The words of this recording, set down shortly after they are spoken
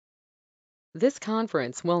This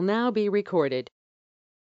conference will now be recorded.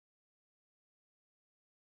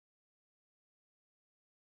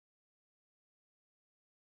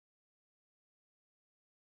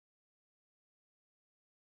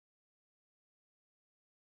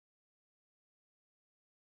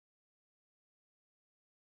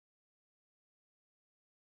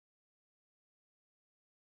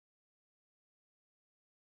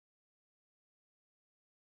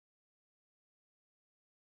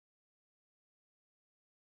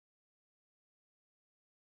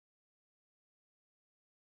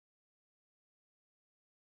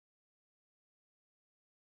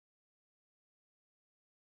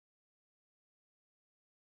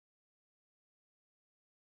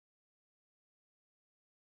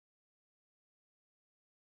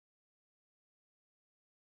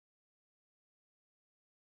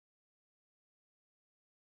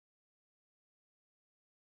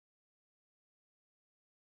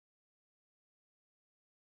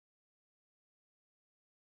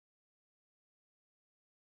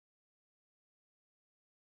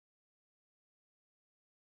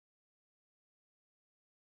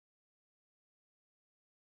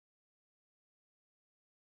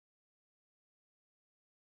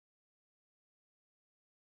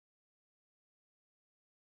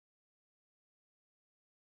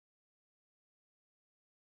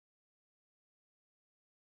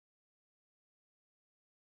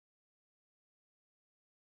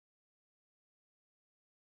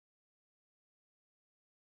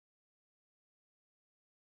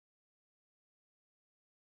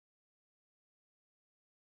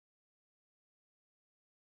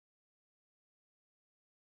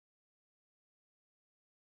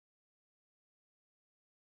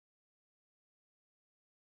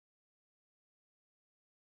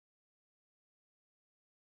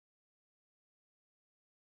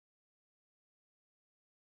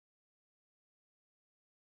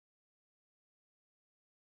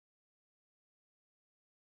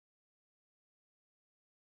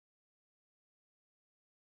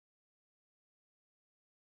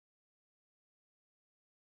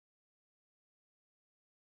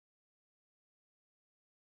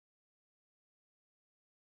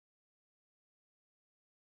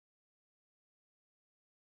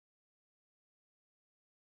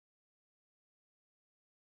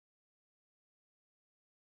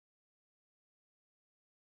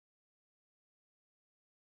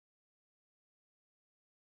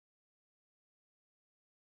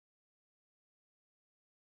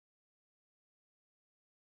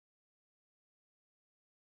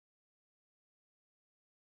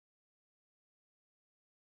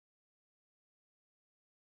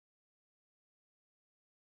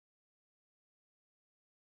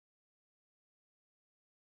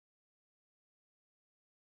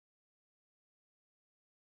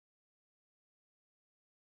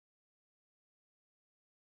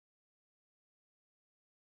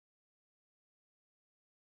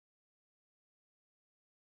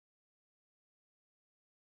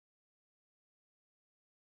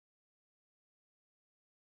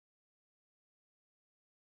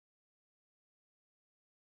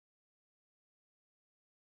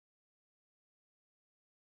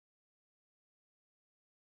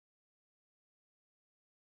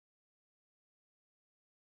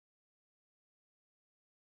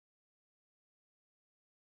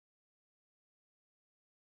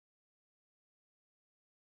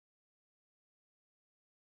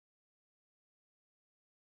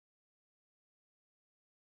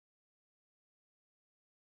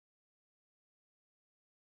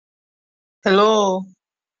 Hello.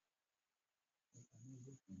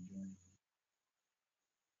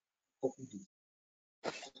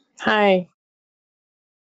 Hi.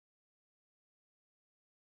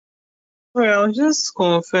 Well, I was just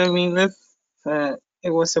confirming if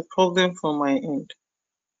it was a problem from my end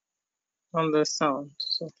on the sound.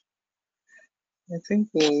 So I think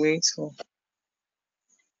we'll wait for.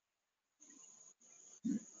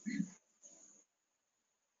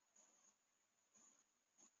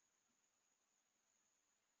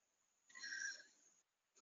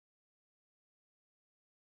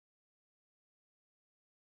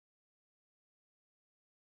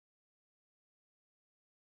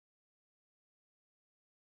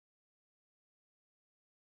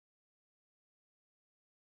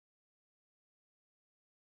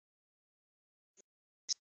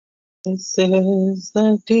 This is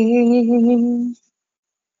the day.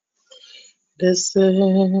 This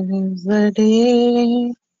is the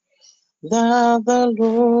day that the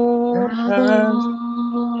Lord Now the has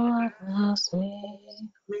Lord has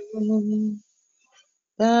made. made.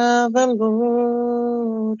 That the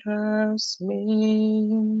Lord has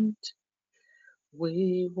made.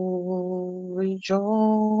 We will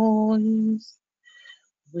rejoice,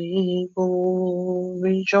 we will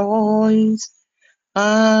rejoice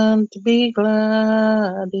and be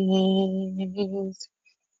glad in it,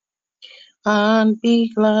 and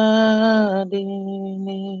be glad in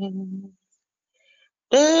it.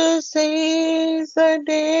 This is the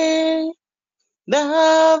day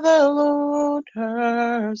that the Lord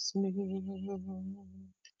has made.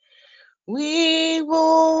 We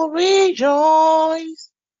will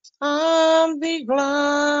rejoice and be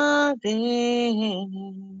glad in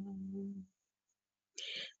it.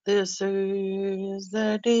 This is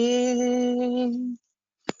the day,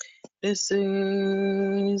 this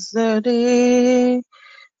is the day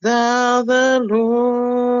that the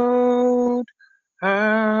Lord has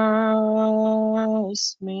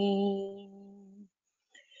made.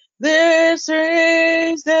 This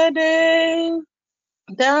is the day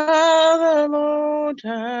that the Lord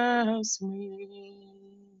has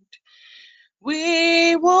made.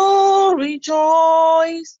 We will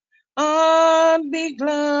rejoice and be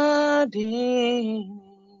glad in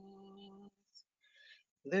it.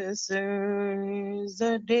 This is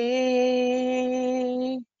the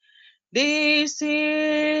day, this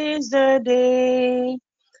is the day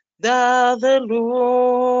that the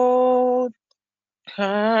Lord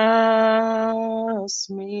has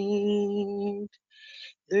made.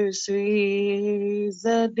 This is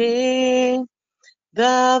the day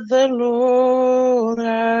that the Lord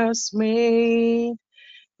has made,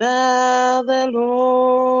 that the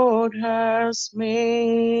Lord has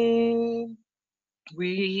made.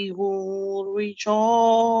 We will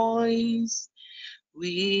rejoice,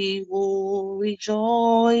 we will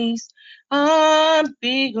rejoice and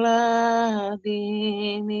be glad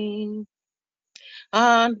in it,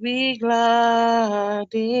 and be glad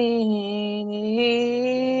in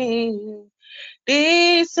it.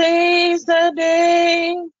 This is the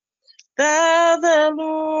day that the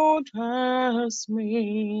Lord has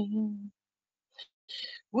made.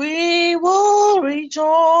 We will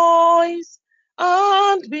rejoice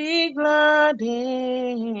and be glad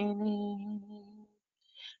in it.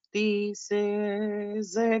 This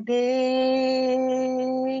is the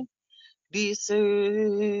day, this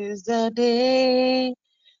is the day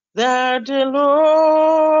that the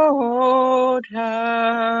Lord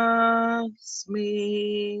has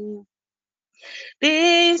made.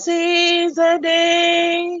 This is the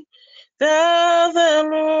day that the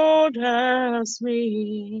Lord has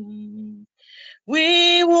made.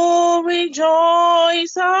 We will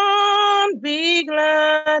rejoice and be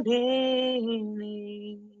glad in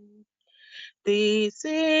it. This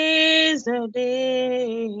is the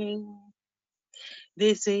day,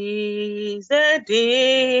 this is the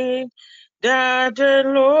day that the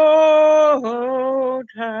Lord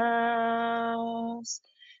has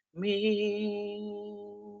made.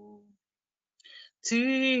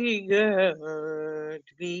 To God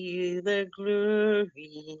be the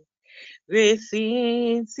glory, great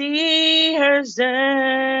things He has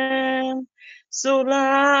done. So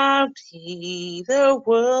loved He the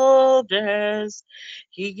world as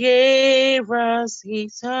He gave us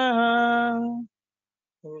His Son,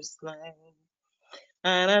 whose life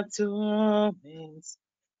and atonement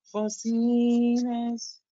for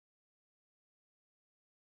sinners,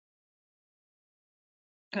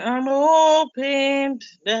 and opened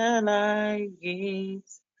the light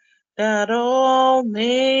gates that all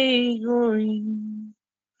may go in.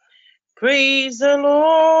 Praise the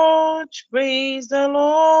Lord, praise the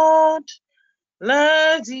Lord.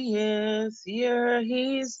 Let the earth hear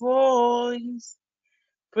His voice.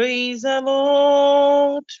 Praise the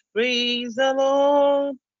Lord, praise the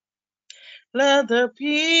Lord. Let the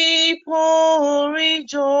people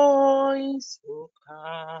rejoice who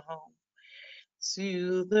come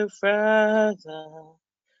to the Father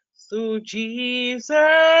through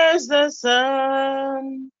Jesus the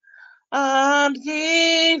Son, and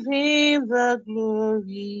give Him the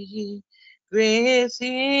glory, great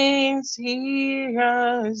things He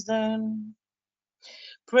has done.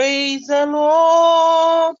 Praise the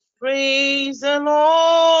Lord, praise the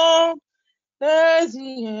Lord. Let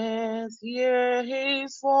the earth hear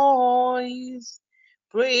His voice.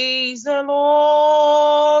 Praise the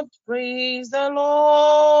Lord, praise the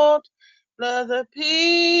Lord. Let the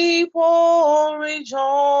people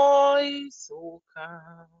rejoice. So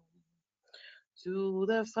come to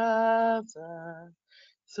the Father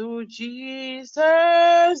through Jesus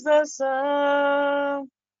the Son,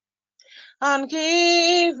 and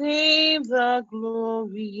give Him the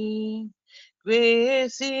glory,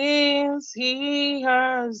 great things He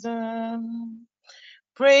has done.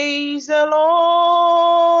 Praise the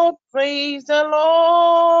Lord, praise the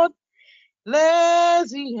Lord. Let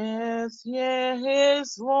the earth hear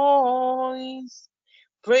his voice.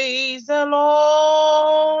 Praise the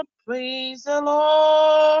Lord, praise the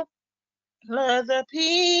Lord. Let the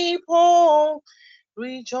people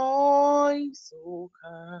rejoice. Oh,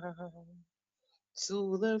 come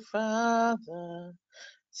to the Father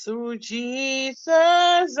through Jesus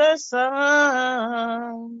the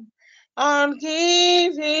Son, and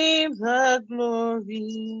give him the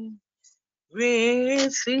glory.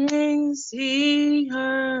 Great things he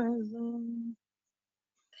has done,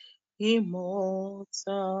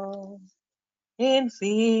 immortal,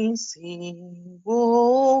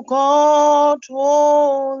 invincible God,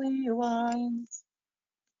 holy one,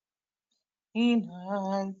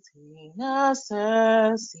 enacting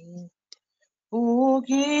accessing, who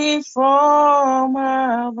gives from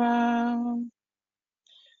above,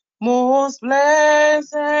 most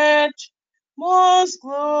blessed, most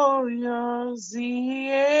glorious, the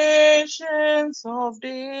ancients of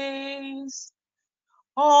days,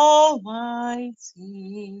 almighty,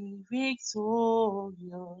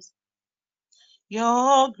 victorious,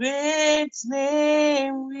 your great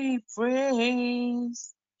name we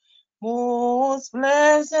praise, most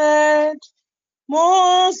blessed,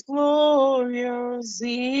 most glorious,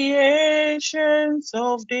 the ancients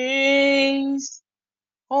of days,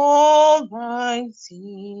 almighty,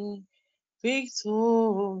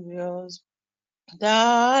 victorious,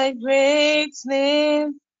 thy great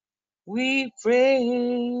name we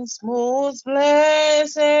praise, most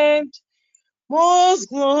blessed, most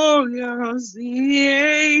glorious, the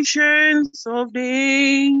ancients of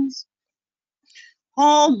days,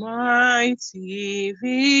 almighty,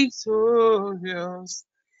 victorious,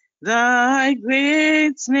 thy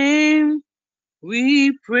great name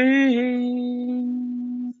we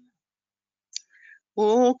praise.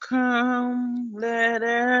 Oh, come, let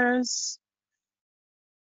us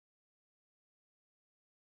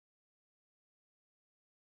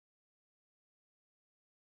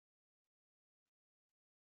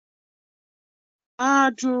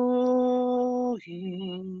adore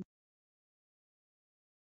him,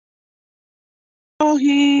 adore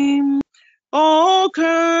him. Oh,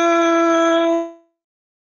 come,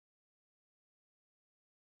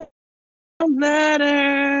 let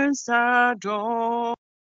us adore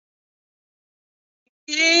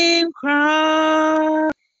him,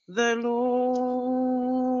 Christ the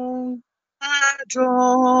Lord.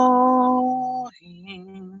 Adore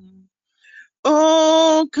him.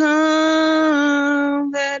 Oh,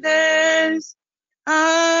 come, let us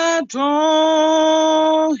adore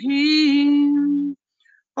him.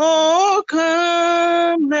 Oh,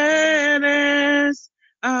 come, let us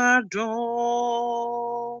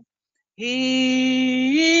adore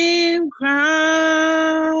him. Praise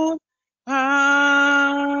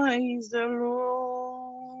the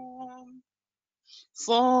Lord.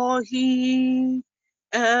 For he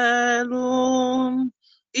alone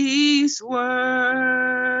is worthy.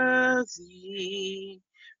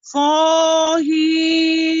 For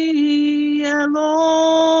he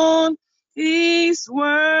alone is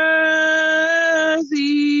worthy.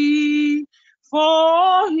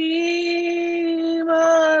 For him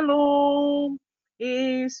alone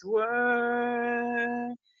is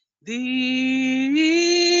worthy.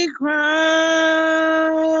 Christ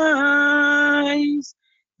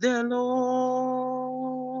the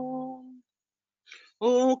Lord.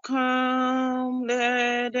 Oh, come,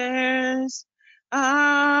 let us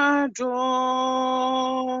adore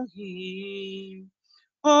him.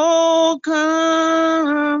 Oh,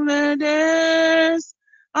 come, let us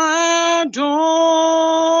adore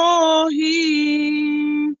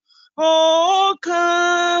him. Oh,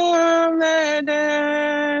 come, let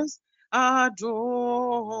us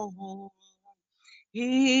adore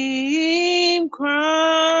him, Christ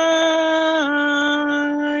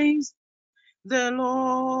the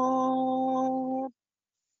Lord.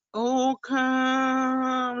 Oh,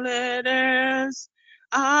 come, let us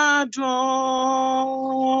adore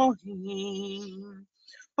him.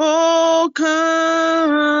 Oh,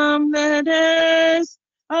 come, let us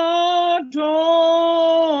adore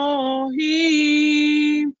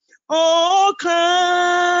him. Oh,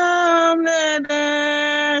 come, let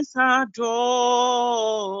us adore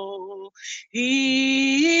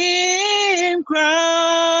him, Christ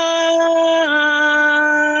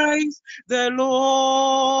the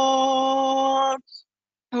Lord.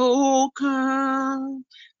 Oh, come,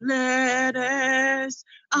 let us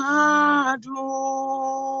adore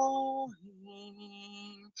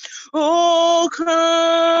him. Oh,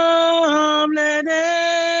 come, let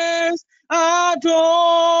us adore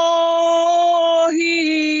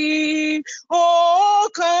him. Oh,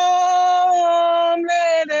 come,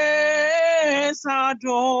 let us us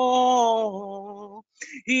adore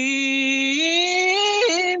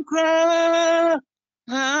in Christ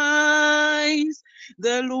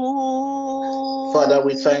the Lord. Father,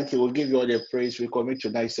 we thank you. We give you all the praise. We commit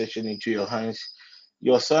tonight's session into your hands.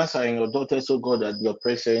 Your sons and your daughters, oh God, at your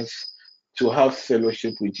presence to have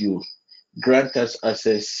fellowship with you. Grant us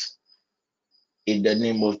access in the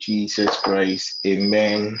name of Jesus Christ.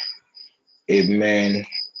 Amen. Amen.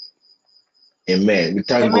 Amen. We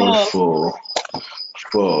thank God for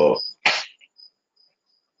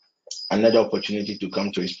another opportunity to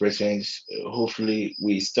come to his presence. Hopefully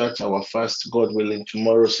we start our fast, God willing,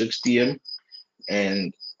 tomorrow 6 p.m.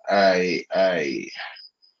 And I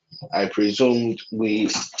presumed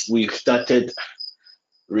we've started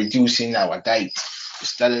reducing our diet. We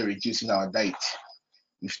started reducing our diet.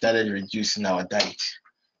 We started reducing our diet.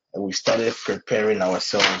 And we started preparing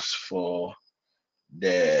ourselves for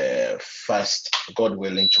the fast, God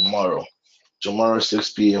willing, tomorrow. Tomorrow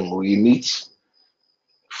 6 p.m. we meet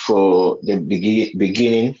for the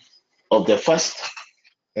beginning of the fast.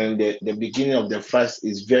 And the beginning of the fast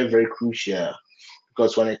is very, very crucial,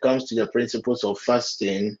 because when it comes to the principles of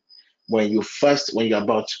fasting, when you fast, when you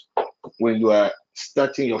are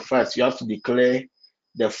starting your fast, you have to declare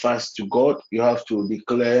the fast to God. You have to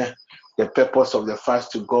declare the purpose of the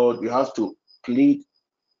fast to God. You have to plead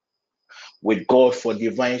with God for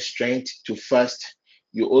divine strength to fast.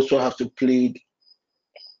 You also have to plead.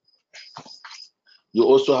 You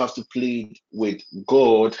also have to plead with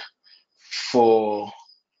God for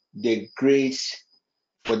the grace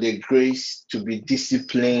to be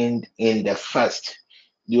disciplined in the fast.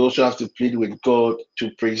 You also have to plead with God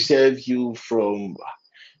to preserve you from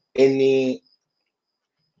any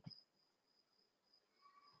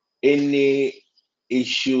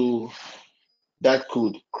issue that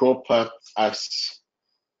could crop up as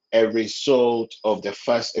a result of the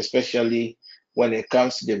fast, especially when it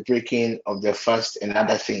comes to the breaking of the fast and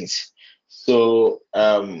other things. So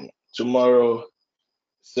tomorrow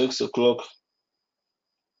 6 o'clock,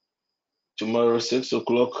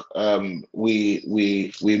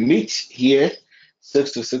 we meet here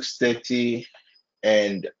 6 to 6:30,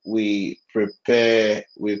 and we prepare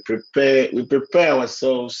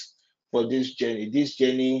ourselves for this journey. This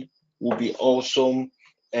journey will be awesome,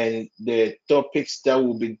 and the topics that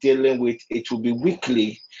we'll be dealing with, it will be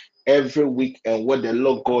weekly, every week, and what the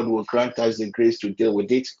Lord God will grant us the grace to deal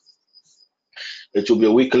with it. It will be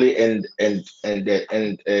weekly, and the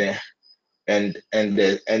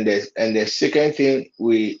second thing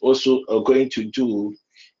we also are going to do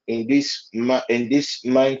in this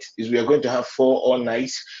month is we are going to have 4 all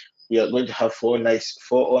nights. We are going to have 4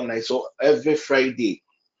 all nights. So every Friday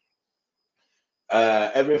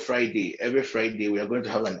we are going to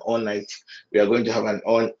have an all night. We are going to have an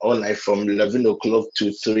all night from 11 o'clock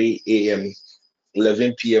to 3 a.m.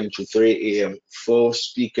 11 p.m. to 3 a.m. 4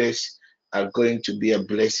 speakers are going to be a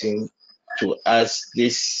blessing to us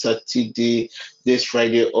this Saturday, this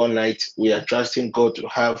Friday all night. We are trusting God to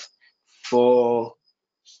have 4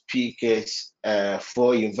 speakers,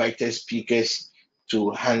 4 invited speakers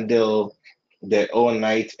to handle the all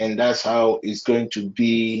night, and that's how it's going to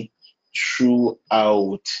be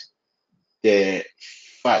throughout the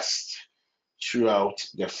fast. Throughout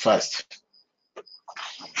the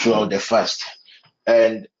fast.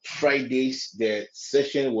 And Fridays, the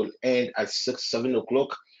session will end at 7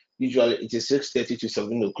 o'clock. Usually it is 6:30 to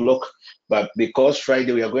 7 o'clock, but because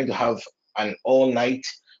Friday we are going to have an all night,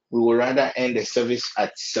 we will rather end the service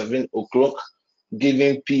at 7 o'clock,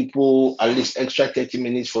 giving people at least extra 30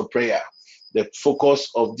 minutes for prayer. The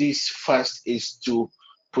focus of this fast is to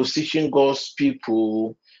position God's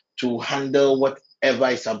people to handle whatever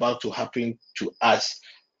is about to happen to us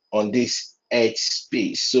on this earth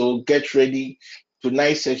space. So get ready.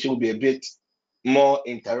 Tonight's session will be a bit more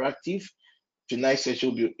interactive.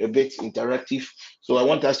 So I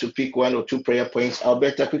want us to pick 1 or 2 prayer points.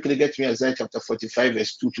 Alberta, quickly get me Isaiah chapter 45,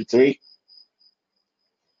 verse 2 to 3.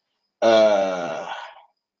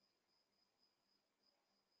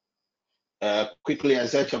 Quickly,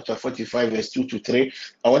 Isaiah chapter 45, verse 2 to 3.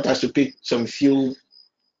 I want us to pick some few.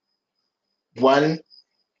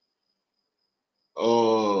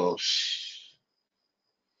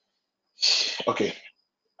 Okay.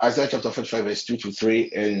 Isaiah chapter 45, verse 2 to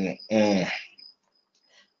 3. And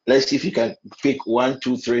let's see if you can pick 1,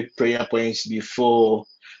 2, 3 prayer points before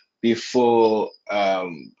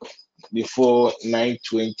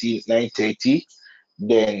 9:20, 9:30,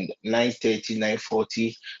 then 9:30,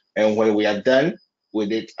 9:40. And when we are done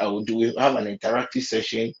with it, we have an interactive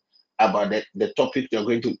session about the topic we are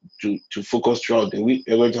going to focus throughout the week.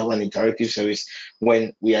 We're going to have an interactive service.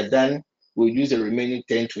 When we are done, We'll use the remaining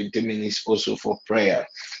 10-20 minutes also for prayer.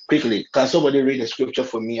 Quickly, can somebody read the scripture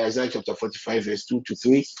for me? Isaiah chapter 45, verse 2 to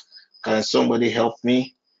 3. Can somebody help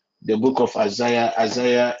me? The book of Isaiah.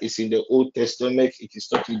 Isaiah is in the Old Testament. It is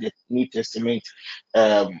not in the New Testament.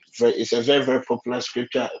 It's a very, very popular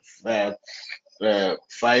scripture. 5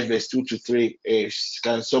 verse 2 to 3.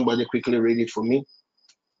 Can somebody quickly read it for me?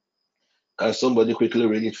 Can somebody quickly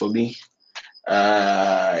read it for me?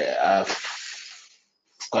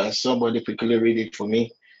 Can somebody quickly read it for me?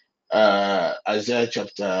 Isaiah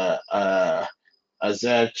chapter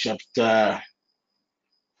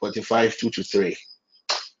 45, 2 to 3.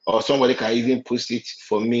 Or somebody can even post it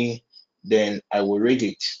for me, then I will read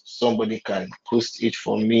it. Somebody can post it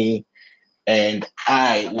for me and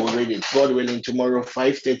I will read it. God willing, tomorrow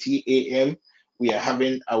 5:30 a.m. we are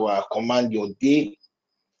having our Command Your Day.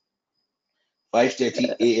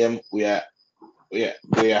 5:30 a.m. we are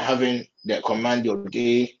having the Command Your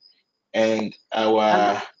Day, and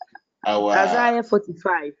our Isaiah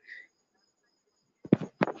 45.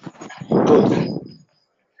 good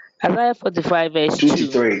Isaiah 45 verse 2 to 2.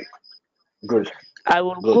 3. Good, I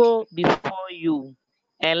will good. go before you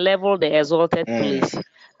and level the exalted Mm, place.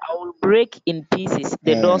 I will break in pieces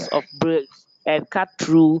the mm, doors of brass and cut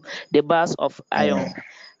through the bars of mm, iron.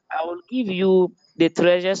 I will give you the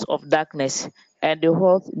treasures of darkness and the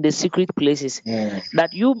wealth in the secret places, mm,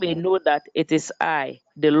 that you may know that it is I,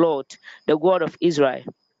 the Lord, the God of Israel,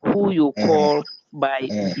 who you mm, call by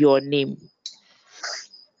mm. your name.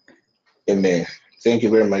 Amen. Thank you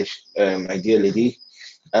very much, my dear lady.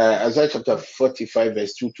 Isaiah chapter 45,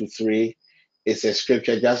 verse 2 to 3 is a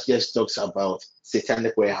scripture that just talks about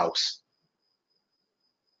satanic warehouse.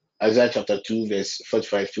 Isaiah chapter 2, verse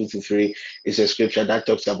 45, 2 to 3 is a scripture that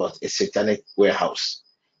talks about a satanic warehouse.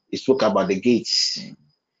 It spoke about the gates,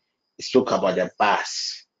 it spoke about the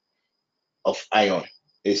bars of iron,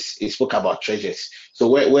 it spoke about treasures. So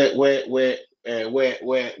where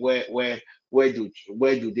do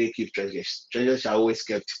they keep treasures? Treasures are always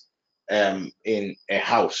kept in a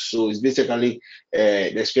house. So it's basically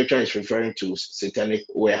the scripture is referring to satanic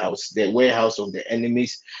warehouse, the warehouse of the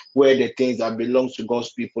enemies, where the things that belongs to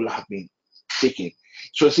God's people have been taken.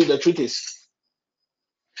 So see, the truth is,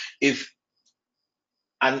 if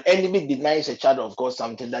an enemy denies a child of God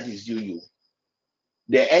something that is due you,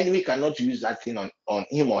 the enemy cannot use that thing on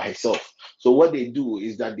him or herself. So what they do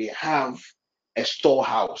is that they have a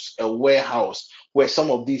storehouse, a warehouse where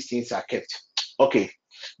some of these things are kept. Okay,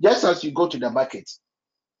 just as you go to the market,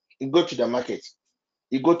 you go to the market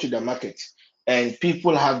you go to the market and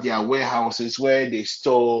people have their warehouses where they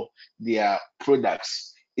store their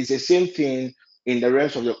products. It's the same thing in the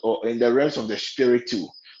realms of the spirit too.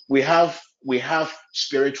 We have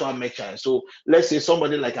spiritual merchants. So let's say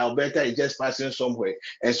somebody like Alberta is just passing somewhere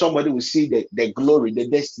and somebody will see the glory, the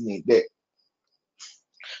destiny,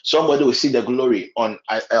 somebody will see the glory on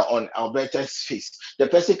Alberta's face. The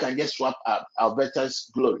person can just swap up Alberta's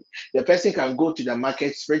glory. The person can go to the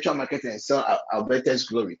market, spiritual market, and sell Alberta's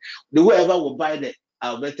glory. The whoever will buy the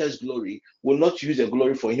Alberta's glory will not use the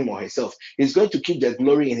glory for him or herself. He's going to keep the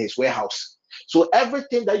glory in his warehouse. So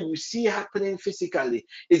everything that you see happening physically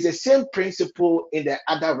is the same principle in the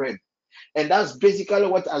other realm. And that's basically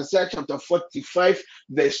what Isaiah chapter 45,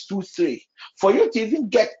 verse 2 3. For you to even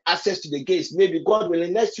get access to the gates, maybe God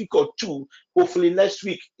willing, next week or two, hopefully next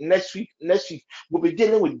week, we'll be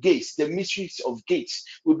dealing with gates, the mysteries of gates.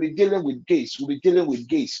 We'll be dealing with gates. We'll be dealing with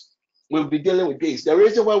gates. The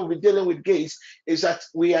reason why we'll be dealing with gates is that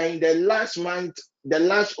we are in the last month, the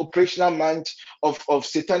last operational month of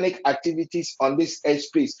satanic activities on this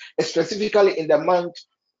airspace, specifically in the month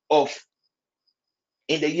of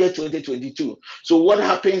in the year 2022. So what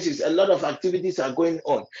happens is a lot of activities are going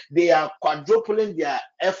on. They are quadrupling their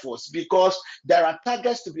efforts because there are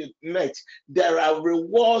targets to be met, there are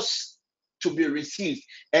rewards to be received,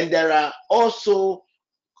 and there are also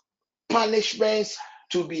punishments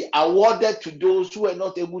to be awarded to those who are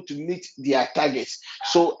not able to meet their targets.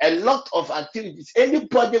 So a lot of activities.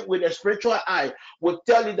 Anybody with a spiritual eye will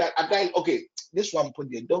tell you that, okay, this one put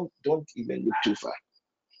there, don't even look too far.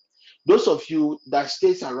 Those of you that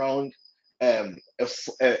stays around a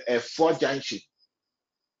four junction,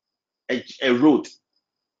 a road,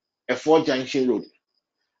 a four junction road,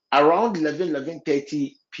 around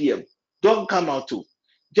 11:30 p.m. Don't come out to,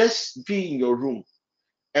 just be in your room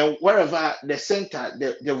and wherever the center,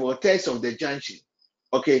 the vortex of the junction.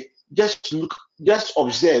 Okay, just look, just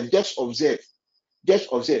observe.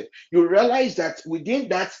 You realize that within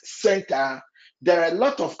that center there are a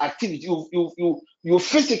lot of activity. You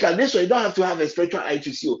physically, this way you don't have to have a spiritual eye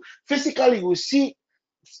to see. Physically, you see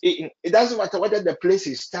It doesn't matter whether the place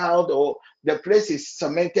is tiled or the place is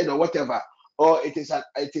cemented or whatever, or it is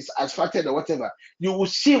asphalted or whatever. You will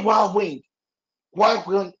see wild wind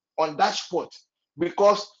on that spot,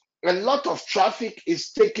 because a lot of traffic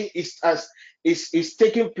is taking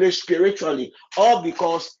place spiritually, all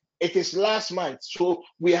because it is last month. So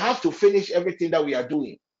we have to finish everything that we are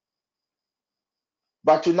doing.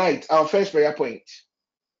 But tonight, our first prayer point,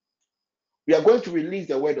 we are going to release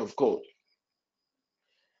the word of God,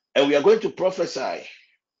 and we are going to prophesy,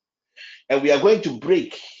 and we are going to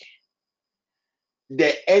break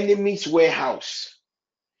the enemy's warehouse.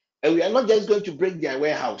 And we are not just going to break their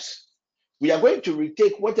warehouse, we are going to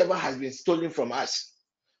retake whatever has been stolen from us.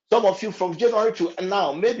 Some of you from January to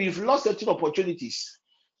now, maybe you've lost certain opportunities.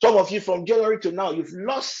 Some of you from January to now, you've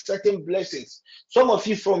lost certain blessings. Some of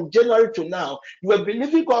you from January to now, you are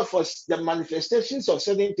believing God for the manifestations of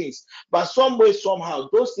certain things, but some way, somehow,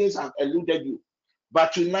 those things have eluded you.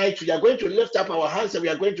 But tonight, we are going to lift up our hands and we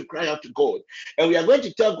are going to cry out to God. And we are going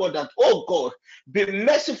to tell God that, oh God, be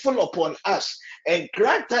merciful upon us and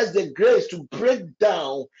grant us the grace to break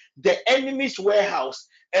down the enemy's warehouse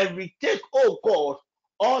and retake, oh God,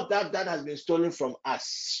 all that has been stolen from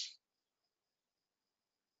us.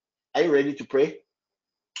 Are you ready to pray?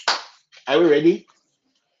 Are we ready?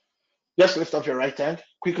 Just lift up your right hand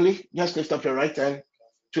quickly. Just lift up your right hand.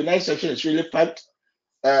 Tonight's session is really packed.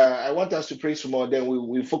 I want us to pray some more, then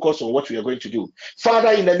we focus on what we are going to do.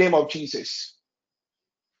 Father, in the name of Jesus,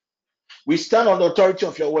 we stand on the authority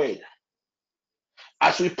of your word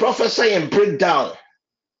as we prophesy and break down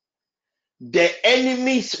the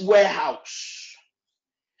enemy's warehouse,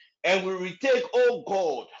 and we retake, oh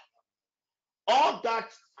God, all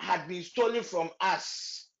that had been stolen from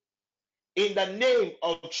us. In the name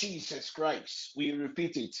of Jesus Christ, we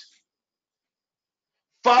repeat it.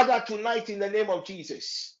 Father, tonight in the name of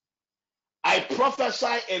Jesus, I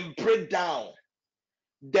prophesy and break down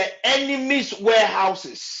the enemy's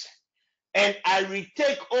warehouses, and I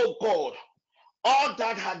retake, oh God, all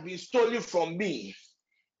that had been stolen from me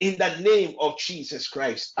in the name of Jesus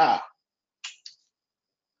Christ.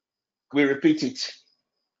 We repeat it.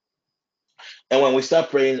 And when we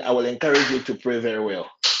start praying, I will encourage you to pray very well.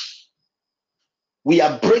 We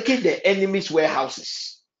are breaking the enemy's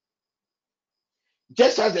warehouses.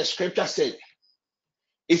 Just as the scripture said,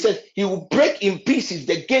 it said, he will break in pieces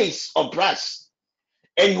the gates of brass,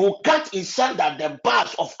 and he will cut in sunder the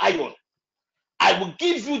bars of iron. I will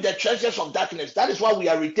give you the treasures of darkness. That is why we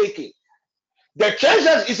are retaking. The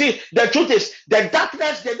treasures, you see, the truth is, the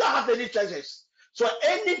darkness, they don't have any treasures. So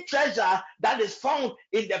any treasure that is found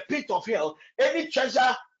in the pit of hell, any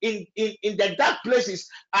treasure in the dark places,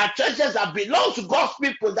 are treasures that belong to God's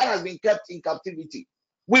people that has been kept in captivity.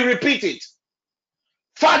 We repeat it.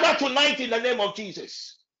 Father, tonight in the name of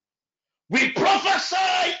Jesus, we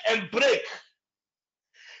prophesy and break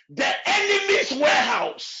the enemy's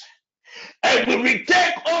warehouse, and we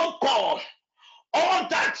retake, oh God, all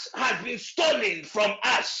that has been stolen from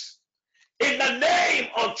us in the name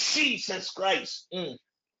of Jesus Christ.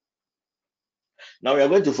 Now we are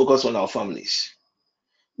going to focus on our families.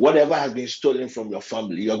 Whatever has been stolen from your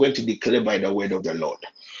family, you are going to declare by the word of the Lord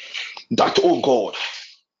that, oh God,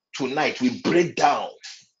 tonight we break down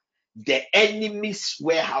the enemy's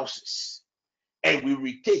warehouses and we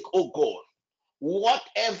retake, oh God,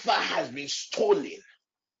 whatever has been stolen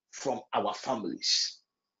from our families.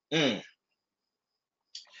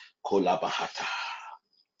 Kolabahata.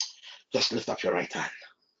 Just lift up your right hand.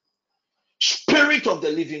 Spirit of the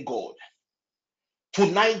living God,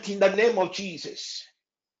 tonight in the name of Jesus,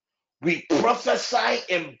 we prophesy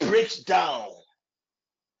and break down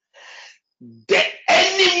the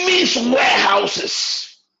enemy's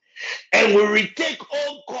warehouses, and we retake,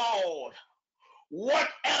 oh God,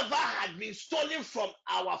 whatever has been stolen from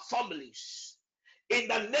our families in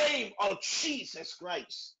the name of Jesus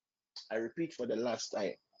Christ. I repeat for the last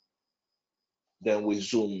time, then we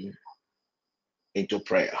zoom into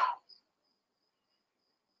prayer.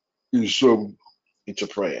 You zoom into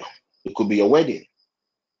prayer. It could be a wedding,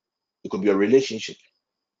 it could be a relationship,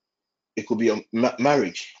 it could be a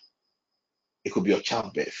marriage, it could be your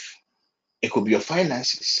childbirth, it could be your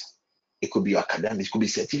finances, it could be your academics, it could be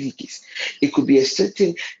certificates, it could be a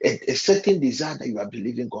certain desire that you are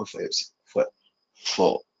believing God for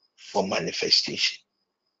manifestation.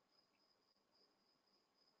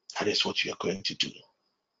 That is what you are going to do.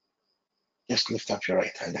 Just lift up your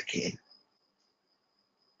right hand again.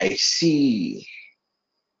 I see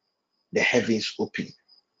the heavens open.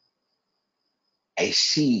 I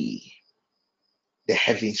see the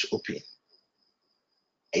heavens open.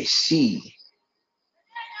 I see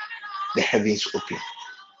the heavens open.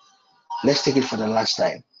 Let's take it for the last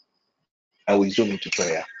time and we zoom into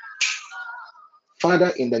prayer.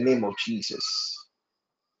 Father, in the name of Jesus,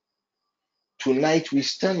 tonight we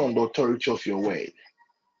stand on the authority of your word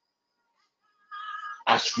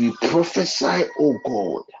as we prophesy, oh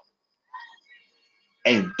God,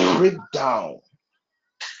 and break down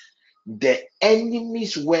the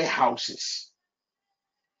enemy's warehouses,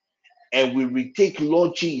 and we retake,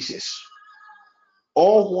 Lord Jesus,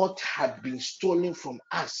 all what had been stolen from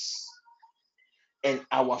us and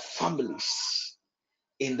our families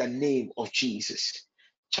in the name of Jesus.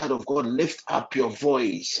 Child of God, lift up your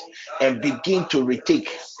voice and begin to retake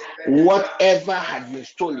whatever had been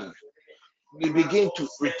stolen. We begin to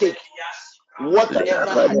retake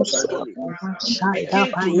whatever had been stolen. Shada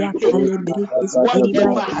Begin to baya retake calibrate skidi whatever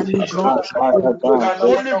baya had been calibro. stolen. You can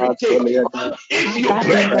only retake if you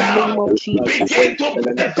Father, in break the name down. of Jesus, Begin to we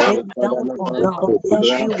break break down. down, oh God,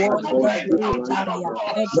 every wall, every barrier,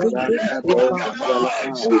 every gate, oh Break God. the walls.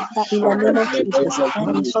 Father, in the name of Jesus,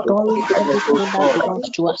 that is storing everything that belongs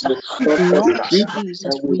to us. Lord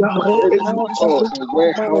Jesus, we break down every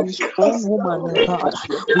strong man and strong woman, oh God.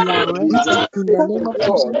 We arrest them in the name of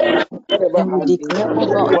Jesus. And we declare,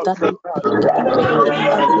 oh God, that we take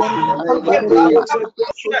everything that the enemy has stolen from us,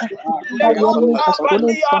 everything that the enemy has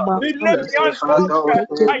stolen from our families. We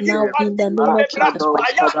take it now in the name of Jesus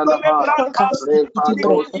Christ. Makasikiti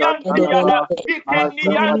brekeskedebelebe.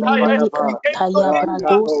 Zinini antaya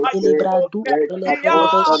brados elebradus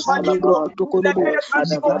elebredebesh kalibro kutokolobo.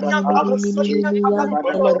 Zinini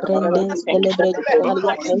antelebrendes kelebredus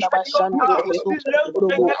kaliatenda bashandorobo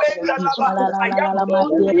sokolobo. Ibalalala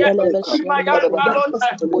matie telebeshende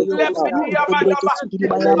boyoko breke sikiri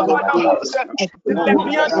baya balabala.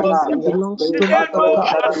 Everything that belongs to me, oh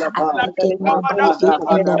God, I take it now by faith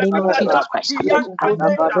in the name of Jesus Christ.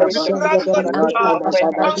 Abashendeberi antala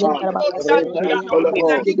bashandeberi antaraba kasikiri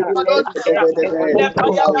antaraba kasikiri antaraba.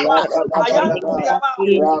 Everything, oh God, that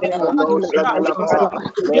the enemy has stolen and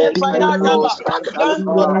accumulated for us,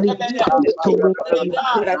 God, being released to retrieve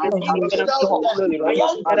and restore me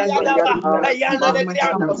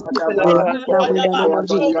and my family. Right now, in the name of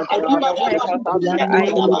Jesus.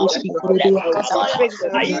 Yande elebeshi kerebe yakataba.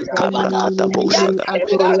 Zinini antororiata.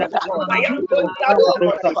 Father,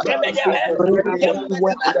 oh God, we break every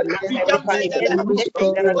weapon, every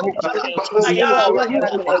stronghold.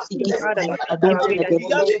 Makasikis kalibrados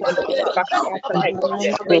kedebesh kelebe.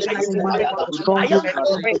 Paralyze the strong man, the strong woman.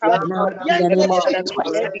 Now in the name of Jesus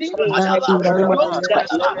Christ. Now in the name of Jesus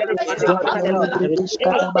Christ. Zekele british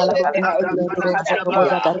katabalabadi lebrozo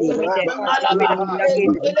zagaria.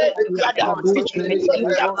 Yabrados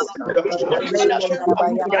kelebros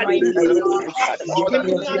Yandarabaya Lelele,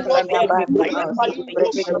 Yebrehia Bandos,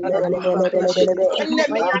 Celebreshendelebelebelebe,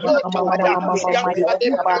 Mama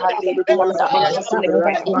Yandarabahadrianta.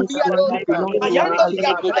 Whatever anything that belongs to us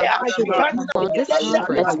has been taken. This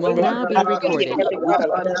conference will now be recorded.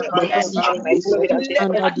 The sea should be open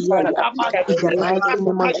under the earth. In the mighty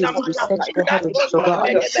name of Jesus, we search the heavens, so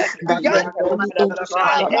God, that the holy angels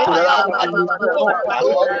of God will restore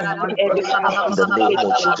and will bring us In the name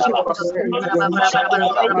of Jesus back to Christ. Berisha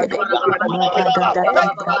Kelebe, Magadada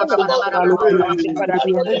Ibratus Kalibri,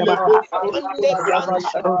 restore every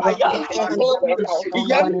strong man and strong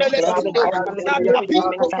woman.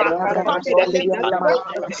 Makatayabra Kaskiribiatama,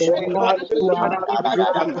 the Lord who are breaking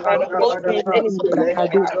down every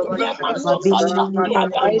Ibrakadus, Mabini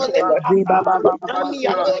Ante, Reba Baba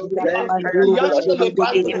Banduro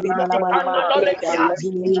Shelebeke Malamanamande,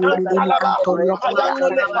 Zini Antonio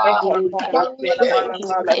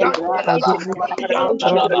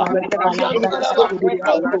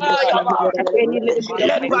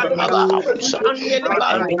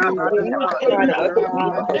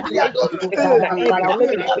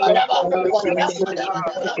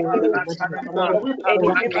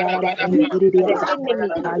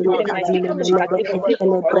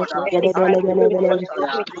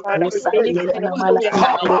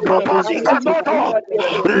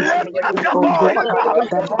And Lift up your From voice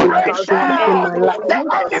that for belongs right to me in now. my life The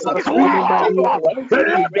is enemy's stolen by wall. the enemy.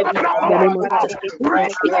 Lift up your In the name of voice. Jesus, I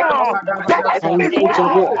Right take it now. back. The I enemy's engage a war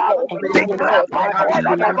wall. and claim back what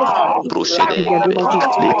belongs to me. In the name of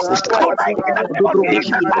Jesus God. Christ. Tonight in the name of Kadubro Jesus,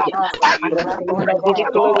 Shilibia, every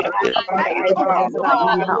Akatayabra door, every door of Akatayabra God,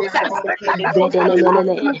 in house. every catapult,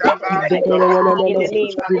 Ibedelelelele, every Ibedelelelele,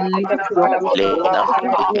 release your angels.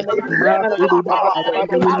 Makede Baba,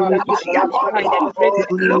 Adibinimi,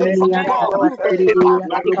 Mandinia Tarabasiri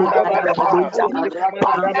and Rubu Karababuza,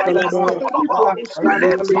 Mantelebe, Kayabuza,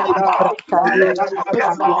 Rekaye,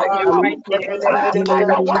 Kalia Kalu, Mandili Minia,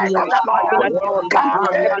 Kayabuza,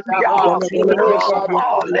 Delebele,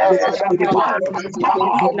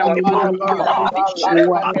 Kalia Kalu,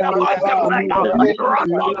 whatever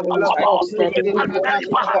the enemy has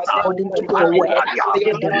posted according to your word,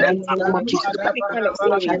 in the mighty name of Jesus.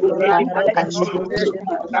 Shadikara Kalibuzu,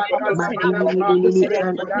 Madini Midini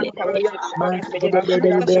Antele,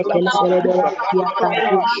 Mansedebele Kelebele,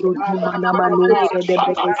 Yakaru Shodi Manamanu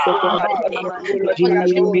Sedebele Sekebele,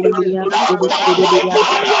 Jimini Subu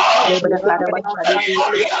Shiribiata, Lebra Karaba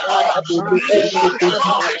Shadibiata, Abubu Subu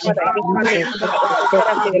Kudi,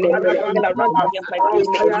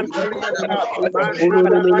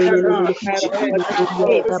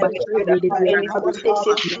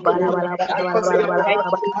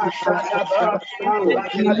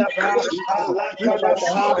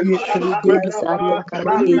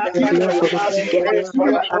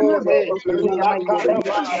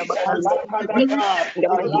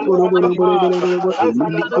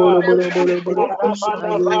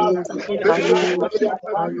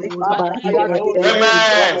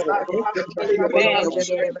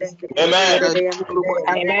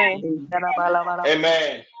 Amen.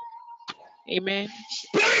 Amen.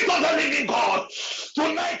 Spirit of the living God,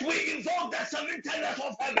 tonight we invoke the seven tenets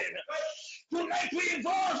of heaven. Tonight we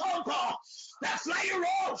invoke, oh God, the flying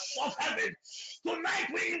rolls of heaven. Tonight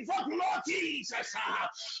we invoke Lord Jesus,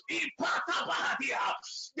 the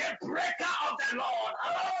breaker of the Lord.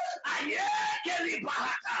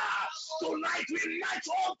 Tonight we march,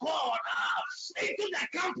 oh God, into the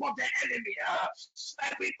camp of the enemy.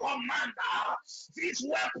 And we command these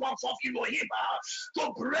weapons of Elohim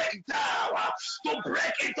to break down, to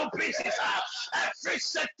break into pieces every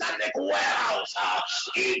satanic warehouse.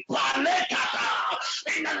 In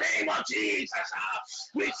the name of Jesus,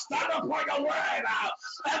 we stand upon the word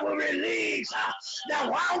and we release the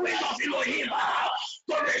one wind of Elohim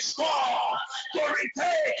to restore, to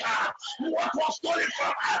retake what was stolen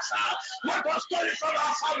from us, what was stolen from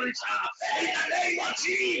our families. In the name of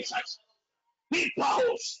Jesus, he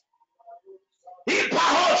powers, he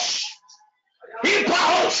powers, he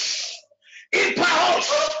powers.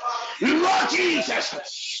 Lord Jesus,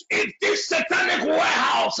 if this satanic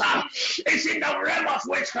warehouse is in the realm of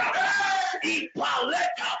witchcraft, let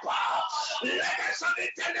us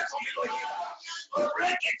understand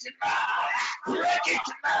break it now, break it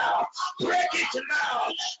now, break it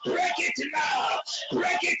now, break it now,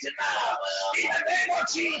 break it now, in the name of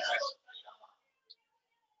Jesus.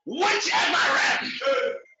 Whichever realm,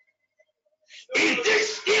 if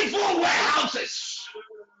these evil warehouses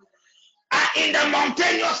are in the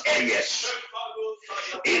mountainous areas,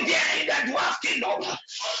 if they are in the dwarf kingdom,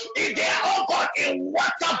 if they are all God in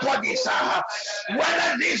water bodies,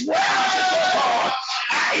 whether these warehouses, oh God,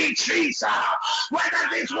 are in trees, whether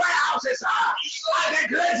these warehouses are the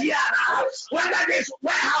graveyard, whether these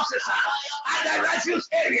warehouses are the refuge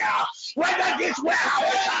area, whether these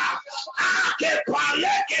warehouses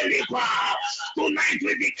tonight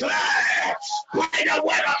we declare by the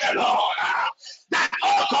word of the Lord that,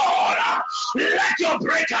 oh God, let your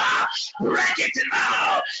breaker break it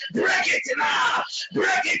now, break it now,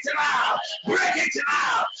 break it now, break it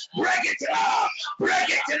now, break it now, break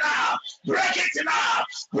it now, break it now,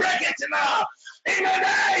 break it now, in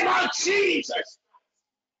the name of Jesus.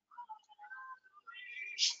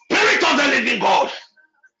 Spirit of the living God,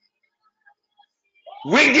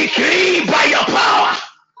 we decree by your power,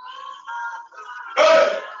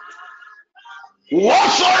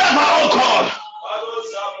 whatsoever, oh God,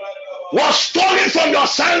 was stolen from your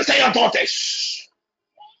sons and your daughters,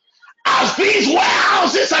 as these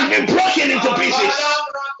warehouses have been broken into pieces,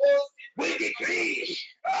 we decree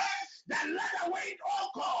that let the wind, oh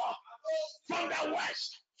God, from the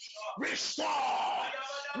west restore,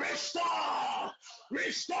 restore,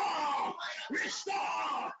 restore,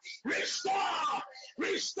 restore, restore,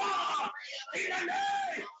 restore, in the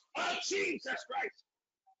name of Jesus Christ.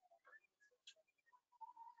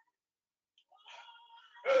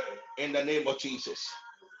 In the name of Jesus.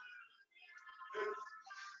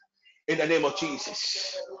 In the name of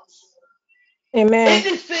Jesus. Amen.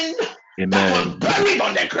 Anything that was buried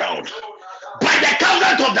on the ground, by the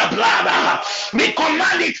covenant of the blood, we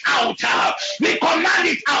command it out. We command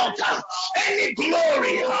it out. Any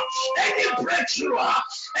glory, any breakthrough,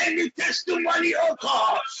 any testimony, oh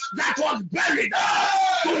God, that was buried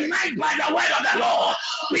tonight by the word of the Lord,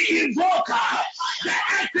 we invoke the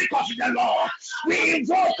earthquake of the Lord. We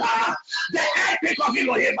invoke the earthquake of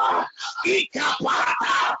Elohim.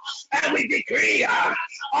 And we decree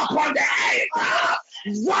upon the earth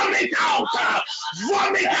Vomit out,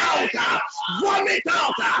 vomit out, vomit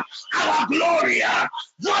out our glory,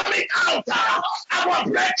 vomit out our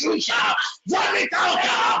breakthroughs, vomit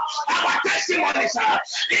out our testimonies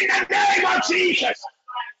in the name of Jesus.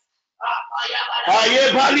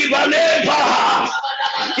 Aye bali baleba,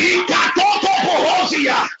 ikatoto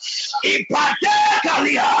bohozia,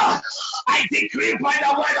 ipatekalia. I decree by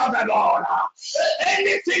the word of the Lord,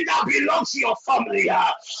 anything that belongs to your family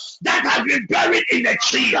that has been buried in the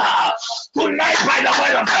tree tonight by the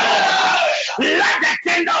word of the Lord, let the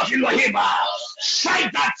tender of Elohim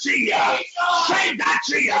strike that tree, strike that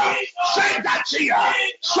tree, strike that tree,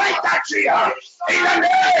 strike that tree in the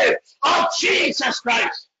name of Jesus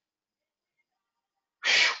Christ.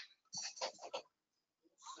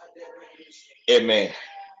 Amen.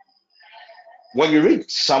 When you read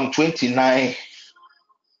Psalm 29,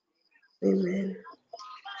 Amen.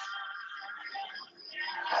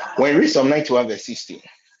 when you read Psalm 91 verse 16,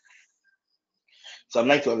 Psalm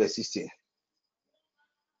 91 verse 16,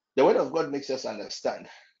 the word of God makes us understand.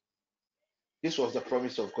 This was the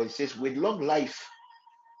promise of God. It says, with long life,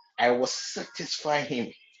 I will satisfy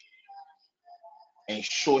him and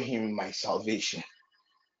show him my salvation.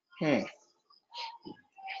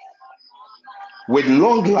 With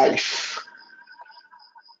long life,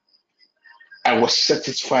 I will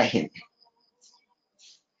satisfy him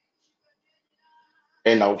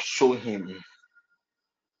and I'll show him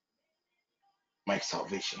my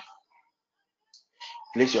salvation.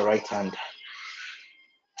 Place your right hand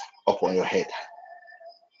upon your head.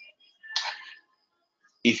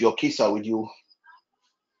 If your kids are with you,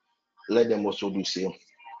 let them also do the same.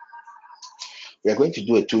 We are going to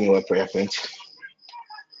do a 2-in-1 prayer point.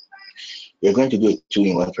 We are going to do a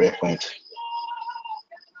 2-in-1 prayer point.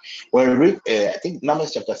 When we read, I think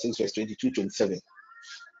Numbers chapter 6, verse 22-27,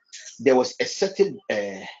 there was a certain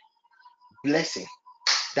blessing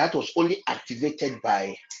that was only activated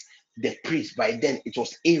by the priest. By then, it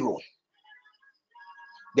was Aaron.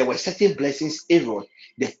 There were certain blessings Aaron,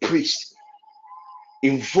 the priest,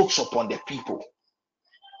 invokes upon the people.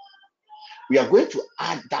 We are going to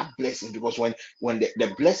add that blessing because when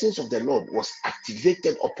the blessings of the Lord was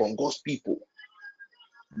activated upon God's people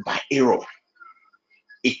by Aaron,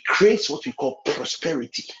 it creates what we call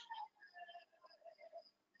prosperity.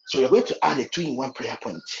 So we are going to add a 2-in-1 prayer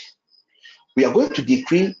point. We are going to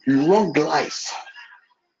decree long life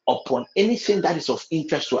upon anything that is of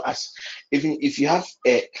interest to us. Even if you have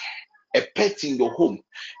a pet in your home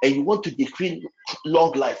and you want to decree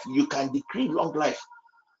long life, you can decree long life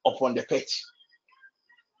upon the pet.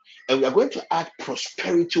 And we are going to add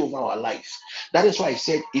prosperity over our lives. That is why I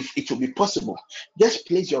said, if it will be possible, just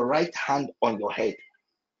place your right hand on your head.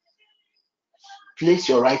 Place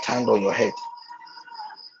your right hand on your head.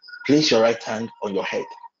 Place your right hand on your head.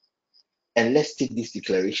 And let's take this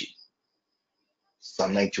declaration.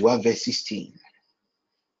 Psalm 91 verse 16.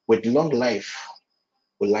 With long life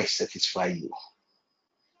will I satisfy you.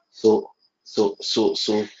 So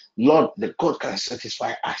Lord, the God can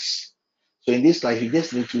satisfy us. So in this life, you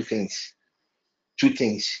just need two things. Two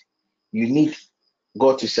things. You need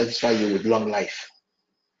God to satisfy you with long life.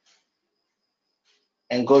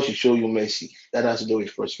 And God should show you mercy. That has to do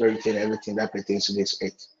with prosperity and everything that pertains to this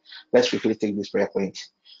earth. Let's quickly take this prayer point.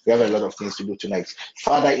 We have a lot of things to do tonight.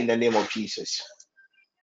 Father, in the name of Jesus.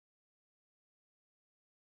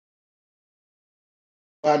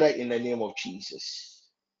 Father, in the name of Jesus.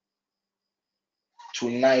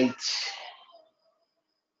 Tonight,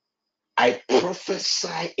 I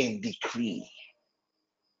prophesy and decree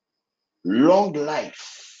long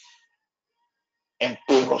life and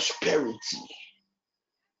prosperity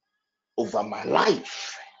over my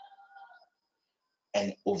life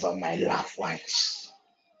and over my loved ones.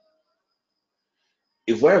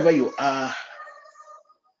 If wherever you are,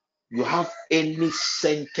 you have any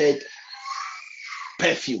scented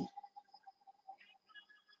perfume,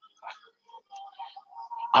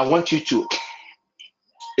 I want you to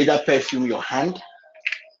either perfume your hand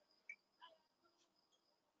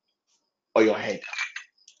or your head.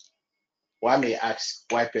 Why may I ask,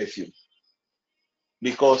 why perfume?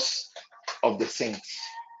 Because of the saints.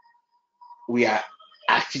 We are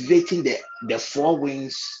activating the four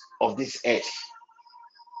winds of this earth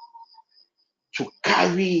to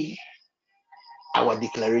carry our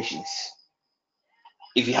declarations.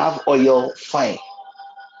 If you have oil, fine.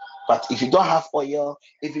 But if you don't have oil,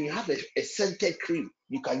 if you have a scented cream,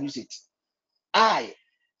 you can use it. I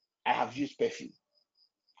have used perfume.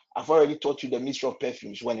 I've already taught you the mystery of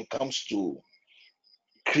perfumes when it comes to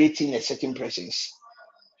creating a certain presence.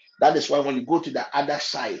 That is why when you go to the other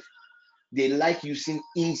side they like using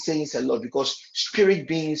incense a lot because spirit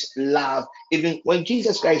beings love. Even when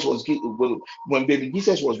Jesus Christ was when baby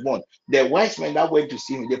Jesus was born, the wise men that went to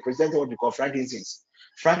see him, they presented what we call frankincense.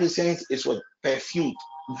 Frankincense is what perfumed,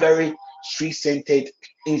 very sweet scented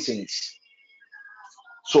incense.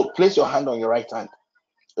 So place your hand on your right hand.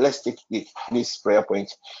 Let's take this prayer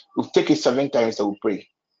point. We'll take it 7 times and we'll pray.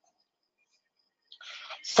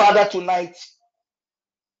 Father, tonight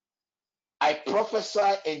I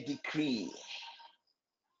prophesy and decree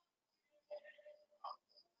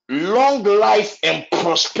long life and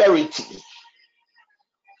prosperity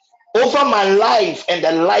over my life and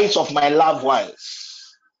the lives of my loved ones.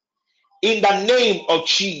 In the name of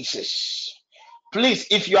Jesus. Please,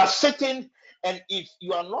 if you are sitting and if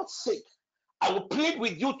you are not sick, I will plead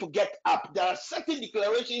with you to get up. There are certain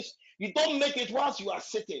declarations you don't make it whilst you are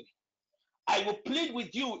sitting. I will plead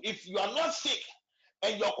with you, if you are not sick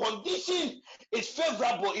and your condition is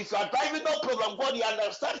favorable, if you are driving, no problem, God, He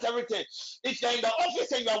understands everything. If you're in the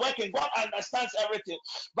office and you're working, God understands everything.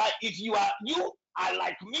 But if you are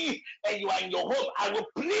like me and you are in your home, I will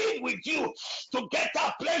plead with you to get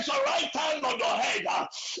up, place your right hand on your head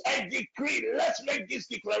and decree. Let's make these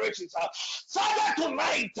declarations. Father,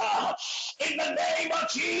 tonight, in the name of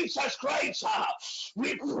Jesus Christ,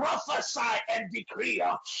 we prophesy and decree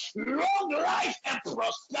long life and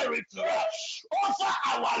prosperity over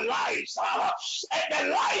our lives and the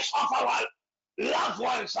lives of our loved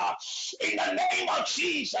ones in the name of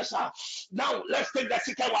Jesus. Now let's take the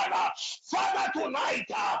second one. Father, tonight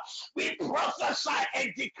we prophesy and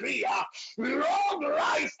decree long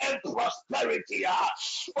life and prosperity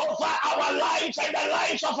over our lives and the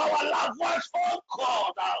lives of our loved ones. Oh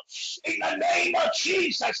God, in the name of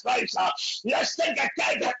Jesus Christ, let's take the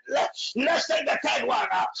third. Let's take the third one.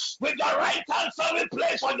 With your right hand firmly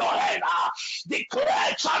placed on your head,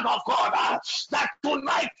 declare, child of God, that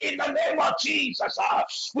tonight in the name of Jesus,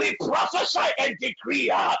 we prophesy and decree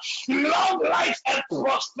long life and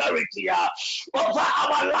prosperity over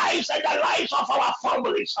our lives and the lives of our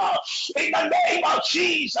families. In the name of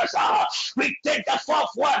Jesus, we take the fourth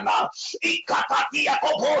one.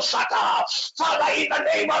 Father, in the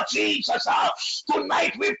name of Jesus,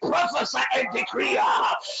 tonight we prophesy and decree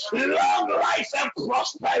long life and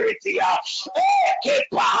prosperity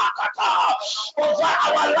over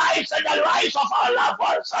our lives and the lives of our loved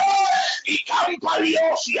ones. We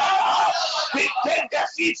take the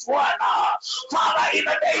fifth one. Father, in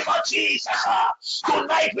the name of Jesus,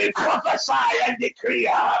 tonight we prophesy and decree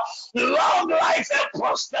long life and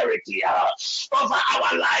prosperity over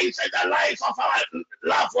our lives and the lives of our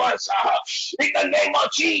loved ones. In the name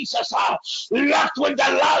of Jesus, left with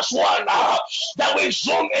the last one, that we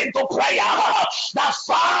zoom into prayer. The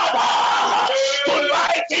Father,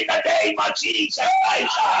 tonight in the name of Jesus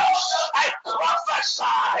Christ, I prophesy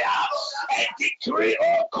and decree,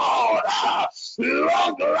 oh God,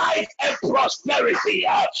 long life and prosperity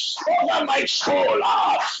over my soul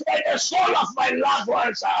and the soul of my loved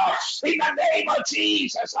ones. In the name of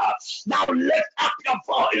Jesus, now lift up your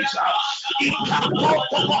voice.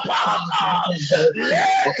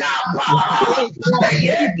 Father,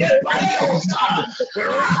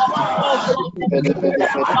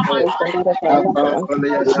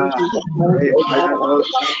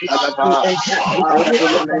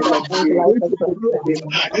 in the name of Jesus,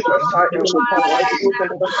 we prophesy and we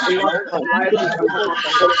decree long life and prosperity,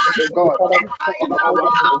 oh God, over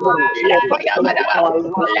our soul, over our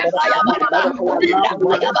loved ones, over our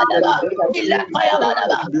loved ones in the name of Jesus.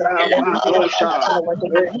 Lapaosha,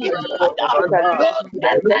 Rekadosata,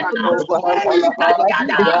 Rekadosapalaha,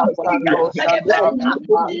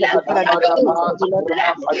 Rakadosata, Makadabadaba,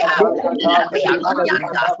 Rapayabadaba,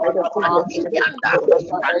 Rapayabadaba, we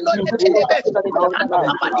prophesy and decree long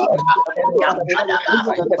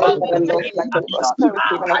life and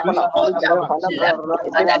prosperity over long Jesus. life and prosperity in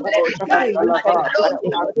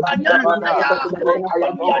our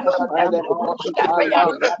Rapayabadaba,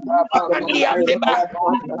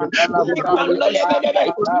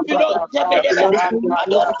 Rapayabadaba,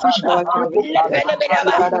 Makadabada,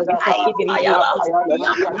 Repayabadaba,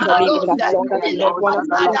 believe that as long as the Lord wants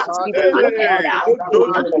us to receive the word of God,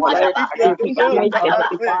 we declare it and we decree it and we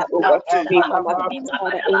declare over. We come against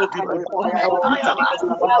Father any kind of form of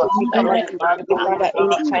negativity. We come against Father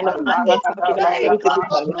any kind of heart, Father, that is very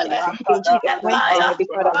difficult, Lord. In Jesus' mighty name, Heavenly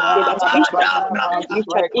Father, we say that we shall stand, we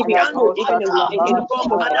shall even hold, even though we face any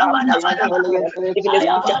troubles and any strength, Father. Even the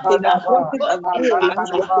scripture says that horses and glory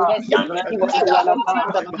he was so he was so well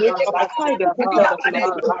Father, may they apply the good word of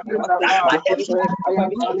life to us this month, Heavenly Father,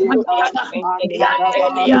 we shall hold on to anything in our life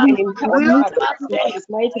and in health, Father. In Jesus'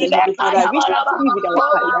 mighty name, Heavenly Father, we shall see with our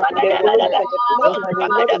eyes the goodness and the blessings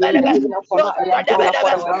and the mercy that you have given upon us and upon our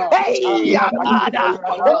children, Father. We give you thanks, Heavenly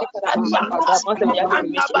Father. We shall not once we are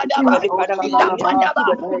permission. Heavenly Father, we shall see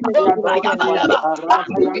the goodness of the mighty in our life.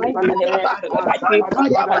 In Jesus' mighty name, Heavenly Father, Lord, we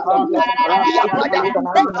pray for constant blessings and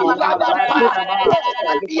protection over us in our life.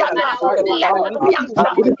 We shall prosper, Heavenly Father. Heavenly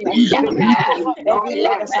Father, we decree that anything that is not of you, every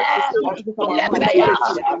word that has proceeded even from our mouth,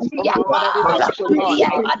 Heavenly Father, Heavenly Father, we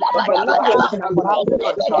thank you, Lord, for your love you have given upon us,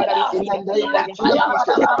 Lord. Father, we say thank you for your help you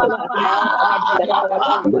bestowed upon us, that is our life,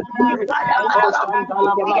 Lord. We say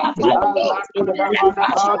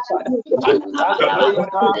thank you, Lord.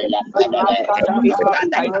 In the mighty name of Jesus, in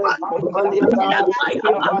the mighty name of Jesus, Father.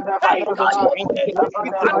 We fortify the Father, we pray for the fight of the strength, we pray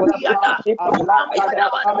for strength, we for the fight, Father,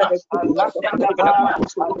 the good word of you given upon us,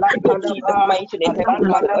 Lord. In Jesus' mighty name, Heavenly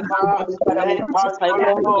Father, Lord. Heavenly Father, may you satisfy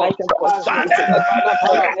long life and prosperity, Lord.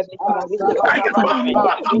 Father, Heavenly Father, we say thank you for strength.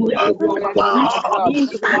 We thank you for prosperity,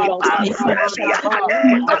 even a long life. We shall have a long life, Heavenly Father,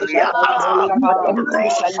 on this earth, Father, Lord.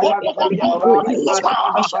 We shall live a healthy, healthy life.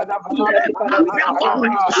 We shall see, Heavenly Father,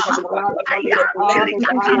 with prosperity, Heavenly Father, Lord. The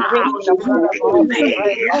blessings that you bring even upon us, Lord. The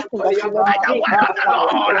blessings that you Lord bring even upon our children and children. In Jesus' mighty name, Heavenly Father,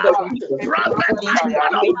 we pray and we decree that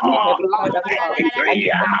any plot of the enemy,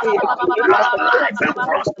 in the mighty name of Jesus,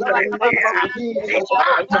 Father, it shall not come to pass. Even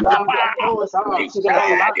upon us, in Jesus'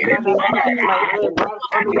 mighty name, we decree it. In the mighty name of Jesus, in the mighty name of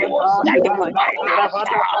Jesus, in the mighty name of Jesus, we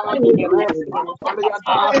say thank you, Lord. We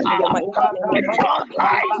fortify the Lord. We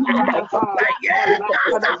fortify our life. We fortify the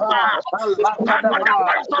Heavenly Father, the strength that you have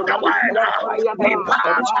given upon us, Heavenly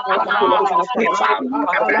Father. We know, Heavenly Father,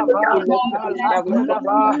 we know that we have the good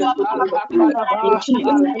word of you. In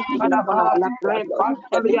Jesus' mighty name upon our life, Lord.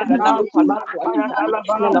 Heavenly Father, none of our life to attack.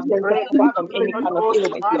 None of them to suffer from any kind of ailment, Lord.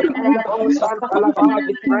 None of them to suffer from Heavenly Father, Lord,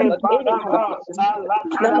 any kind of sickness, Lord.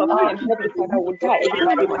 None of them, Heavenly Father, will die any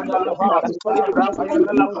premature death, Father. We pray for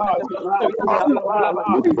long life and prosperity even upon our life.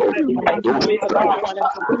 In the mighty name, we pray for everyone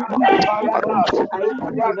else on this platform, Heavenly Father, Lord. I pray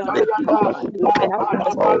for even on this platform. And as well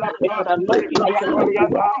as well, Heavenly Father, Lord, we life and health to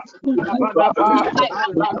us. We pray for our children.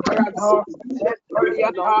 We pray for prosperity. We pray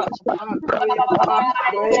for long life. We pray for prosperity, Lord.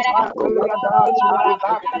 Any weapon from the enemy,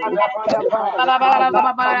 Heavenly Father, we command you to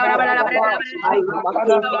catch fire in our life. I come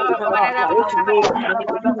against any kind of plan, any plan, any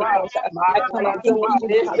scheme plans. I come against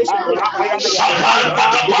any declaration made upon our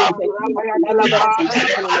life against the healing, deliverance, and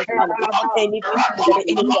testimony of man. Any blessing that the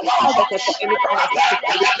enemy has targeted for any kind of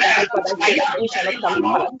sacrifice, Heavenly Father, I say that it shall not come to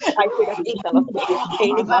pass. I say that it shall not fail.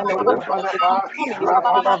 Any plan and work that the enemy has made,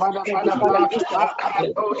 Heavenly Father, it shall not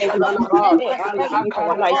happen. Every every scheme for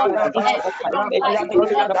our lives, Lord, it shall not stand. Every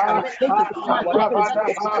scheme the plan of man against even our children,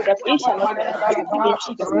 I say that it shall not stand. In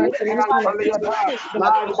Jesus' mighty name, any kind of misfortune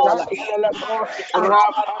even against our life, it shall not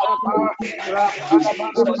stand. In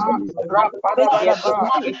Jesus' mighty name, Lord, pray for your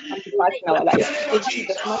destiny to come to pass in our life. In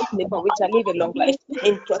Jesus' mighty name, for we shall live a long life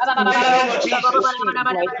in prosperity and health. In Jesus' mighty name,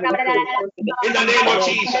 we pray with confidence. In the name of Amen.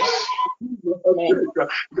 Jesus. Amen.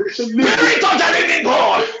 Spirit of the living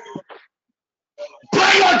God,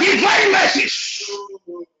 by your divine message,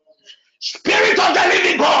 Spirit of the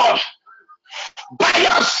living God, by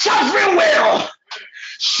your sovereign will,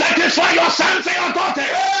 satisfy your sons and your daughters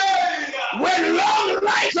with long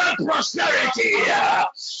life and prosperity.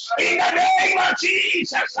 In the name of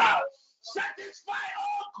Jesus, satisfy,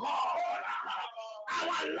 oh God,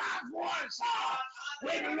 our loved ones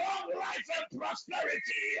with long life and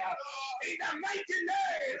prosperity. In the mighty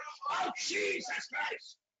name of Jesus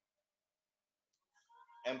Christ.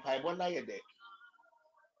 And Paibona Yede,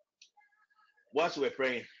 whilst we're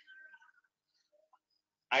praying,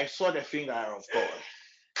 I saw the finger of God.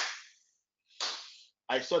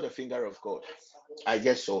 I saw the finger of God. I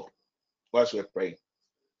just saw, whilst we're praying,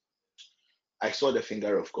 I saw the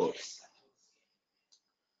finger of God.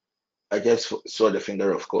 I just saw the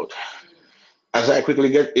finger of God. As I quickly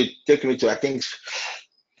get it, take me to, I think,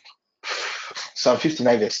 Psalm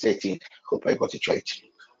 59 verse 13. Hope I got it right.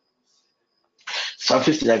 Psalm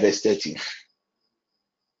 59 verse 13.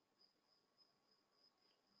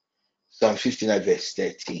 Psalm 59 verse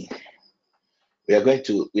 13. We are going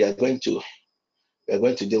to deal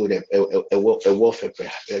with a warfare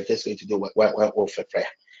prayer. We are just going to do one warfare prayer.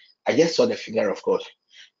 I just saw the finger of God.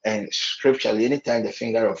 And scripturally, anytime the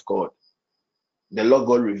finger of God, the Lord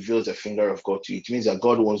God reveals the finger of God to you, it means that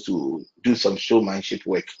God wants to do some showmanship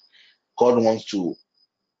work. God wants to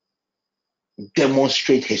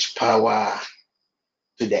demonstrate his power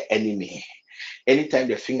to the enemy. Anytime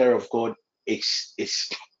the finger of God is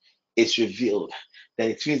revealed,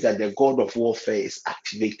 then it means that the God of warfare is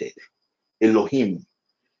activated. Elohim,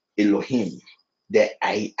 the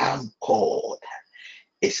I am God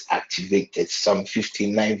is activated. Psalm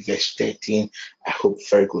 59, verse 13. I hope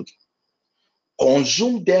very good.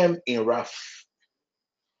 Consume them in wrath,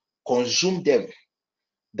 consume them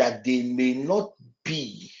that they may not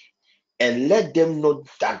be, and let them know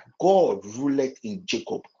that God ruleth in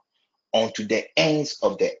Jacob unto the ends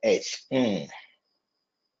of the earth.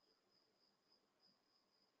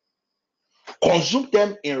 Consume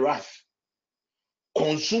them in wrath,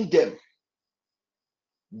 consume them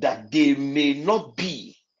that they may not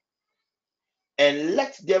be, and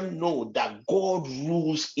let them know that God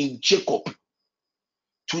rules in Jacob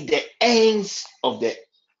to the ends of the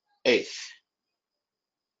earth.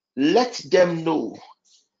 Let them know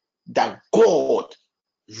that God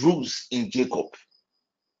rules in Jacob.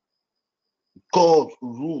 God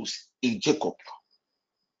rules in Jacob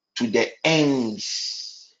to the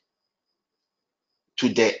ends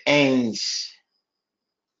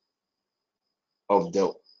of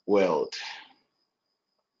the world.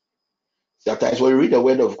 Sometimes when we read the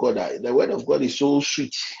word of God, the word of God is so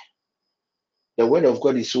sweet. The word of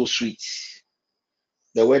God is so sweet.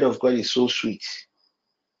 The word of God is so sweet.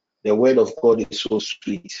 The word of God is so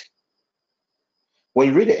sweet. When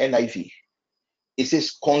you read the NIV, it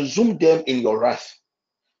says, consume them in your wrath.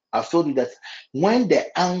 I've told you that when the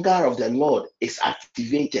anger of the Lord is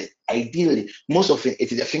activated, ideally, most of it is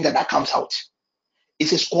the finger that comes out. It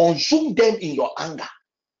says, consume them in your anger.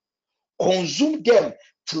 Consume them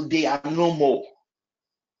till they are no more.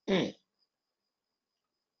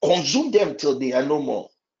 Consume them till they are no more.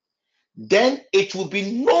 Then it will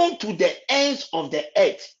be known to the ends of the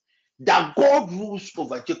earth that God rules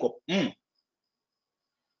over Jacob.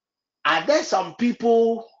 Are there some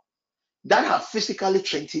people that have physically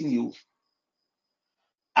threatened you?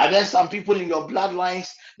 Are there some people in your bloodlines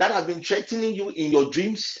that have been threatening you in your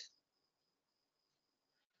dreams?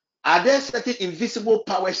 Are there certain invisible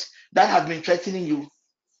powers that have been threatening you?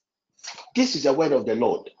 This is the word of the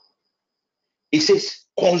Lord. It says,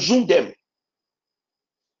 consume them.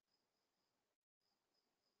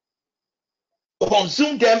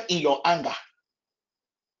 Consume them in your anger.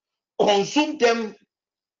 Consume them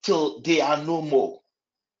till they are no more.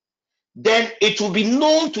 Then it will be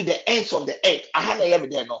known to the ends of the earth.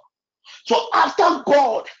 So after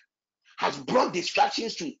God has brought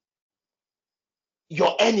distractions to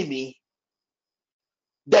your enemy,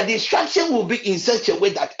 the distraction will be in such a way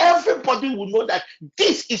that everybody will know that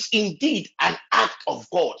this is indeed an act of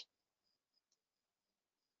God.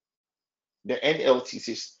 The NLT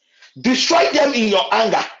says, destroy them in your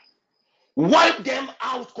anger, wipe them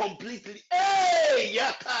out completely. Hey,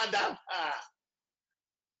 yakadapa.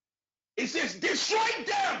 It says, destroy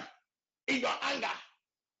them in your anger.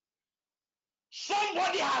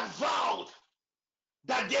 Somebody has vowed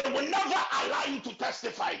that they will never allow you to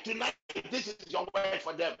testify. Tonight, this is your word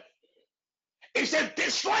for them. It says,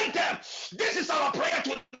 destroy them. This is our prayer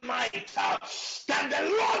tonight. That the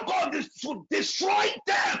Lord God is to destroy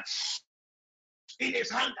them in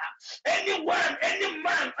his hunger. Anyone, any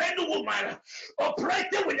man, any woman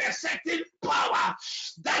operating with a certain power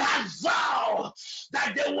that has vowed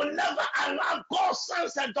that they will never allow God's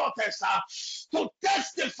sons and daughters to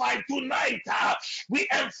testify tonight. We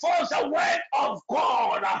enforce the word of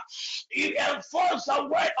God. We enforce the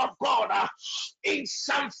word of God in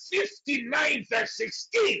Psalm 59, verse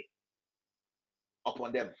 16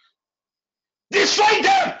 upon them. Destroy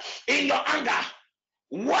them in your anger.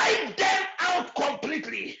 Wipe them out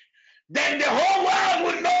completely. Then the whole world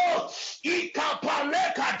will know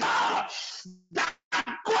that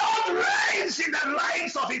God reigns in the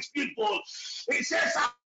lives of his people. He says,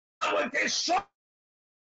 I will destroy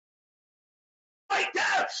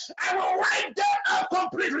them, I will wipe them out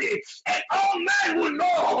completely, and all men will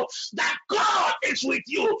know that God is with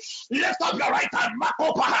you. Lift up your right hand.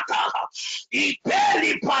 Mako Pahata.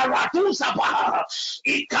 Ipeli Paratusapa.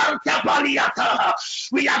 Ikanta Baliata.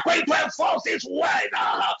 We are going to enforce his word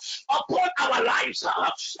upon our lives,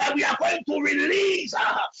 and we are going to release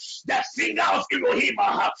the finger of Elohim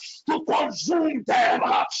to consume them,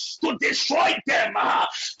 to destroy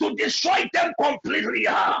them completely,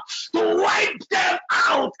 to wipe them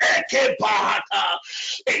out.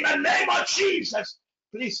 In the name of Jesus.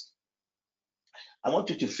 Please, I want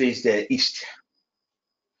you to face the east.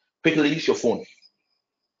 Quickly, use your phone.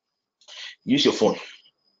 Use your phone.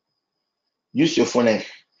 Use your phone. And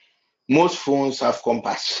most phones have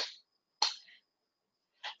compass,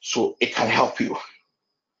 so it can help you.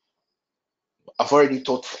 I've already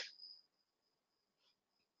thought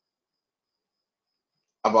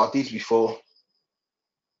about this before.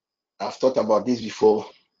 I've thought about this before,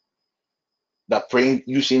 that praying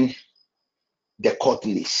using the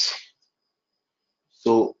cordless.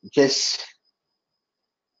 So just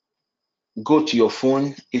go to your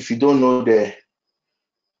phone. If you don't know the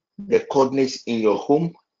coordinates in your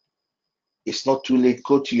home, it's not too late.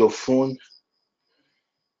 Go to your phone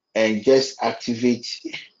and just activate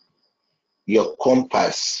your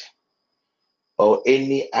compass or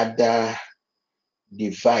any other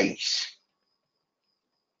device.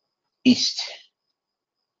 East,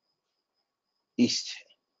 east,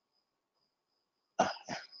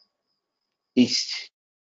 east.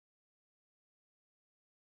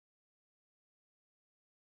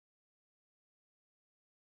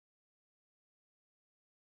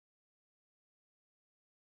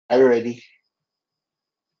 Are you ready?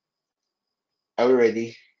 Are you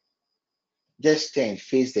ready? Just stand,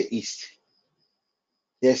 face the east.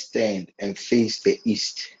 Just stand and face the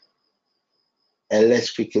east. And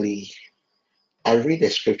let's quickly, I'll read the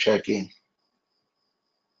scripture again.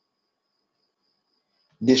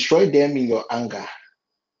 Destroy them in your anger,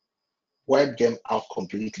 wipe them out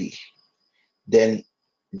completely. Then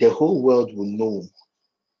the whole world will know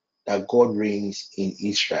that God reigns in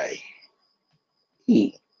Israel.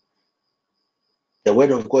 The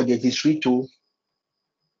word of God, it is written.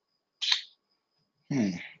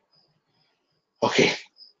 Okay,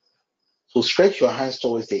 so stretch your hands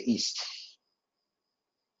towards the east.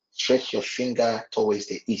 Stretch your finger towards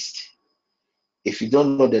the east. If you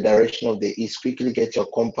don't know the direction of the east, quickly get your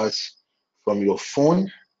compass from your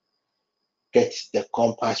phone. Get the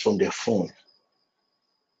compass from the phone.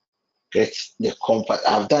 Get the compass.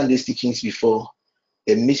 I've done these teachings before.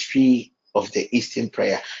 The mystery of the Eastern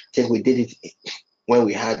prayer. I think we did it when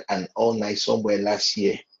we had an all night somewhere last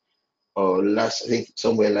year. I think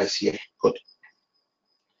somewhere last year. Good.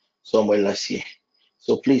 Somewhere last year.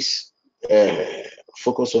 So please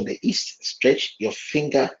focus on the east. Stretch your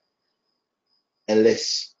finger and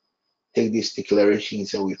let's take these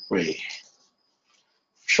declarations and we pray.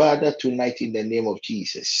 Father, tonight in the name of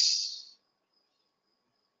Jesus,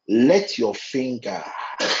 let your finger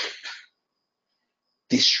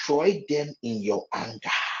destroy them in your anger.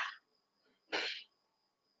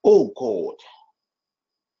 Oh God,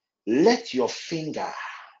 let your finger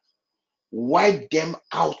wipe them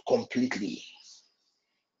out completely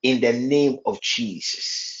in the name of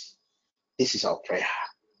Jesus. This is our prayer.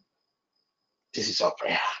 This is our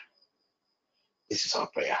prayer. This is our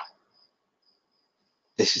prayer.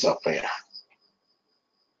 This is our prayer.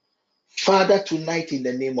 Father, tonight in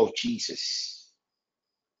the name of Jesus,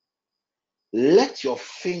 let your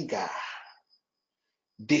finger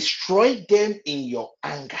destroy them in your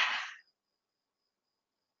anger.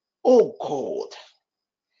 Oh God,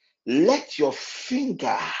 let your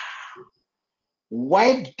finger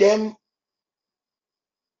wipe them.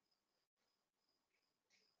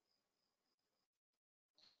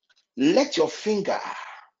 Let your finger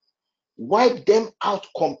wipe them out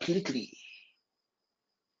completely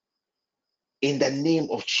in the name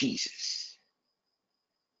of Jesus.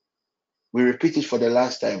 We repeat it for the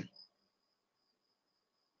last time.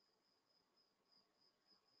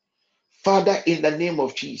 Father, in the name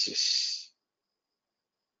of Jesus,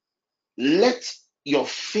 let your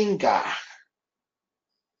finger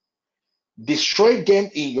destroy them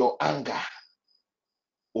in your anger.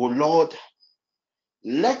 Oh Lord,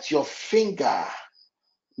 let your finger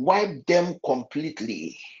wipe them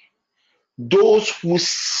completely. Those who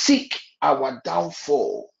seek our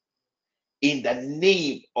downfall, in the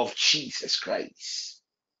name of Jesus Christ.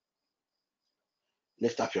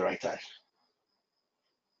 Lift up your right hand.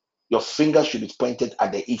 Your finger should be pointed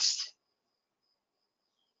at the east.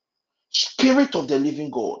 Spirit of the living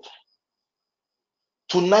God,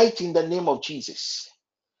 tonight in the name of Jesus,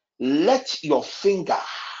 let your finger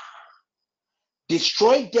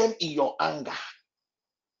destroy them in your anger.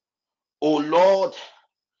 Oh Lord,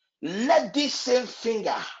 let this same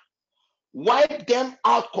finger wipe them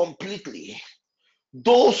out completely.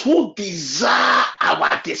 Those who desire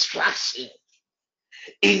our destruction,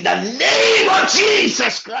 in the name of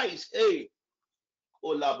Jesus Christ. Hey,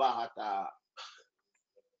 Olabahata.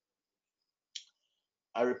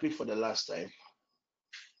 I repeat for the last time.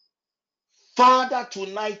 Father,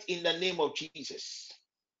 tonight in the name of Jesus,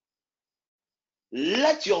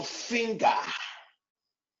 let your finger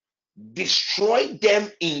destroy them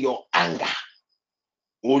in your anger.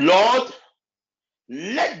 Oh Lord,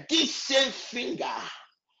 let this same finger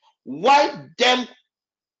wipe them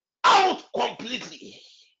out completely.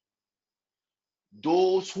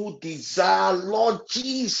 Those who desire, Lord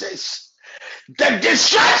Jesus, the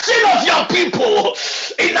destruction of your people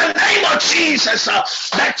in the name of Jesus.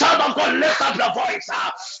 The child of God, lift up your voice.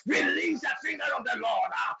 Release the finger of the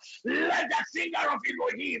Lord. Let the finger of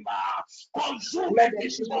Elohim consume Let and the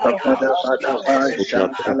destroy finger of God your consume enemy.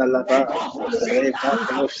 and destroy The my God who enemies. sits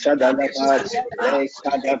that is Let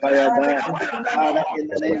unseen. the Declare the word of the finger Lord.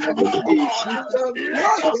 of The God Lord,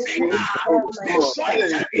 let your finger destroy my destroy enemies.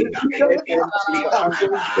 them in the Let beginning your of finger,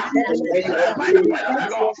 let your Declare finger, by the word of let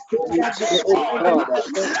the Lord. your finger Verse destroy 4. them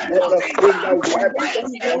in the Let name your of finger let the wipe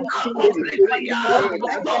finger them of out God completely. wipe Those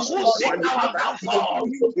them who out seek our completely. downfall,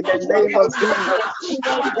 In those who seek the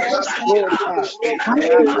finger of our God destruction, in the One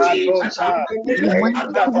name day, of Jesus, in the name of lift one up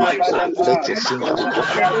day, your Jesus. one voice. let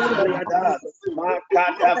your finger In the name of Jesus.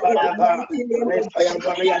 In the mighty name of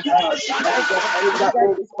Jesus. Let your finger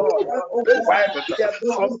destroy, oh God,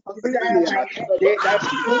 those who desire my death,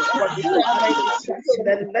 those who desire my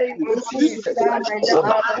destruction, those who desire my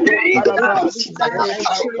downfall, those who desire my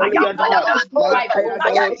shame. Let them wipe, oh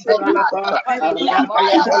God, wipe them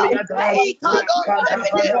out completely. Wipe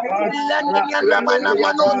them out in the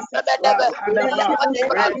name of Jesus. Let the finger of God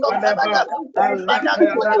wipe them out completely.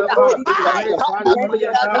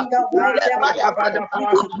 Let the finger wipe them out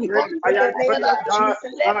completely. In the name of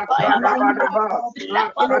Jesus. Anyone, oh God,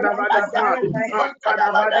 anyone desiring my head,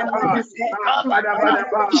 anyone desiring my destruction, let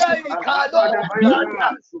your finger, oh God, wipe them out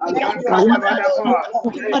completely. In every enemy that is coming after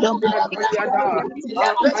me, let your finger,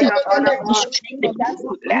 oh God, destroy them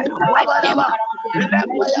completely. In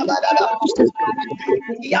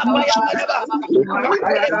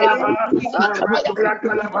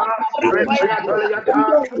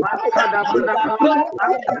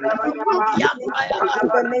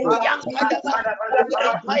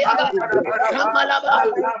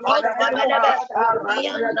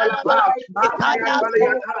the name of Jesus. Let them out completely. In the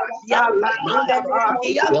name of Jesus. Let them out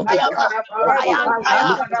completely. By your fire, oh God. By your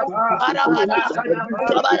anointing, oh God. In the name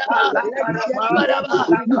of Jesus. Let your fire, oh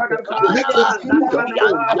God, completely. Let them go completely.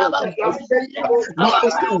 In the finger of God.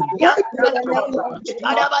 Let them go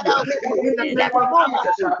completely. In the name of Jesus.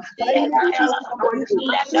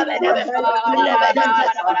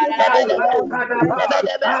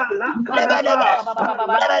 In the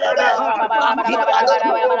name of Jesus.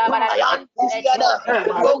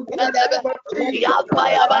 Anything in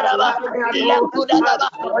the mighty name of Jesus.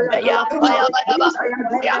 Oh God, let your fire,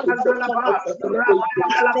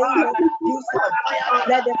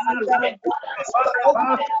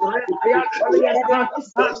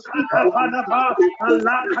 let your fire, let your fire, oh God, let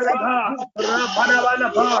your fire, oh God, let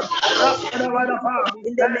your fire, let them go completely.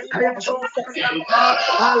 In the name of Jesus, let the finger of God go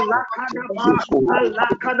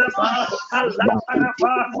completely. Let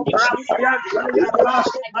them go in the name of Jesus.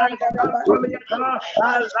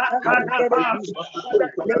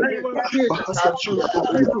 In the name of Jesus.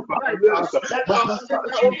 Let your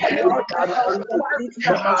finger, oh God, Wipe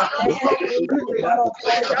them out completely. Let them go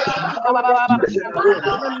to hell fire. In the in mighty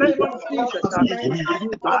name of the name of Jesus. Jesus. Tonight,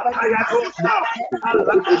 whoever is seeking my head, whoever Ayatosa,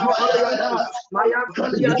 is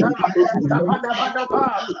Mayantoliata, seeking my downfall, Zabadabadaba,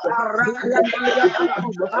 whoever Arakayatoliata,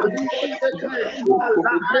 Adibosete,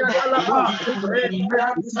 Alakayatalaba, destroy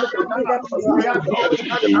Rekadabisataba, them in the night.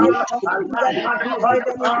 Ayatosata, Anyone that destroy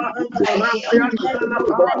them in Alakadabadaba, the night. Let your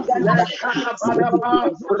Rakayatolaba, finger Lekadabadaba,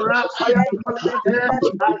 let your Rakayatoliate,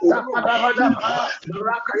 finger Azabadabadaba,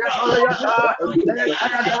 Rakayatoliata,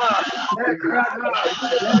 Lekayada, Lekayada,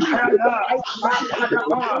 Lekayada,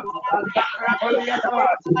 Makadaba, Alakayatoliata,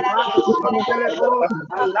 Makusantelebo,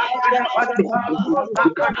 Alakadabadaba,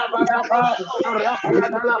 Alakadabadaba,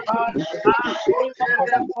 Rapayadalaba,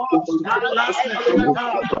 Makusantelebo, Alakayata,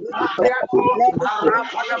 Mayato,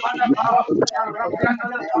 Arapadabadaba,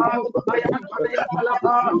 Arapayadalaba,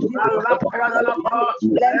 Mayantaliatalaba, Alakayadalaba,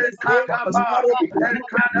 let the flames of Lekadaba, God, oh God,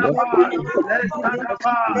 Lekadaba, let them out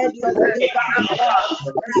completely. Lekadaba, Let your finger of Lekadaba,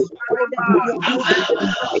 God destroy them with your fire.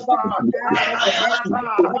 Whoever is desire my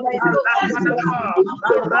death, whoever is desire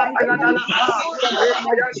my life, in the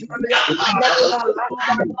name of Jesus, let your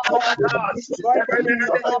finger of God destroy them in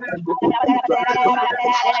your fire. In the name of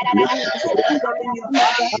Jesus, destroy them in your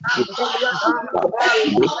fire.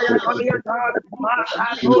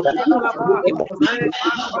 In the name of in the name of in Jesus.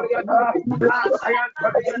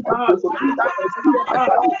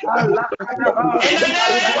 the name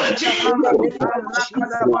of Jesus, In the name of Jesus.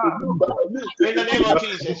 in the name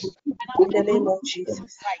of Jesus.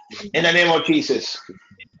 In the name of Jesus.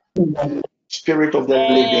 Spirit of the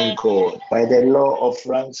living God, by the law of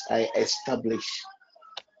ranks, I establish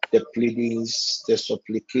the pleadings, the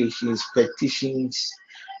supplications, petitions,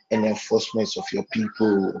 and enforcements of your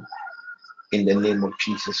people in the name of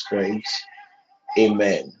Jesus Christ.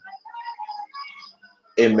 Amen.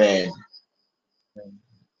 Amen.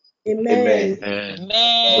 Amen. Amen.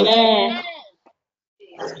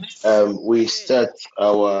 We start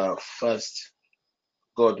our fast,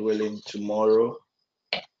 God willing, tomorrow.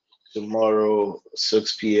 Tomorrow,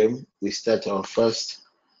 6 p.m. We start our fast.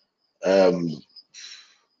 Um,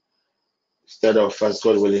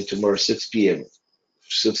 God willing, tomorrow, 6 p.m.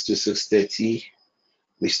 6 to 6:30.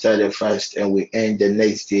 We start a fast and we end the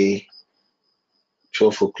next day,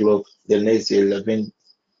 12 o'clock. The next day, 11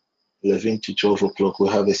 to 12 o'clock, we'll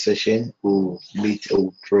have a session. We'll meet,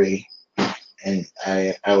 we'll pray. And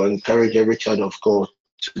I will encourage every child of God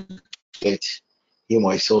to get him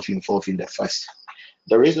or herself involved in the fast.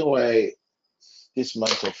 The reason why this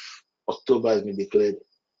month of October has been declared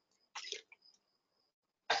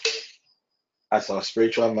as our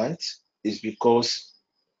spiritual month is because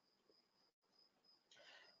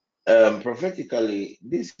prophetically,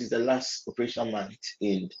 this is the last operational month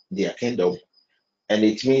in their kingdom. And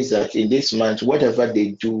it means that in this month, whatever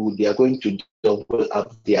they do, they are going to double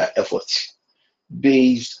up their efforts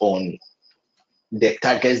based on the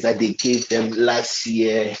targets that they gave them last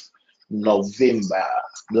year, November.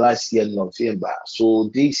 So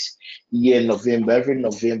this year, November, every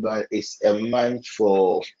November is a month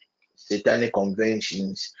for satanic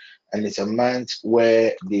conventions, and it's a month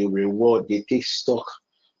where they take stock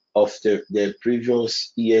of the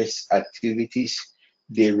previous year's activities.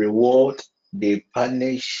 They reward, they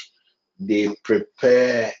punish, they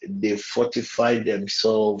prepare, they fortify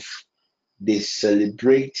themselves, they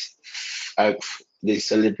celebrate, uh, they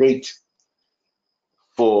celebrate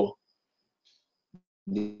for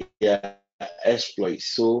their exploits.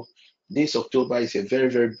 So this October is a very,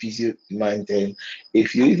 very busy month, and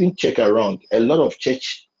if you even check around, a lot of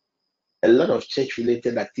church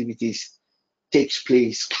related activities takes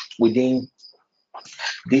place within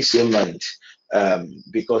this month,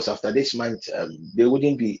 because after this month, they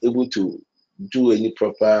wouldn't be able to do any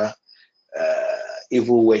proper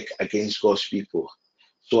evil work against God's people.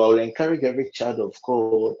 So I will encourage every child of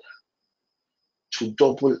God to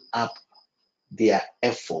double up their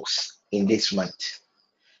efforts in this month.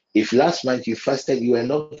 If last month you fasted, you were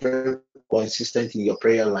not very consistent in your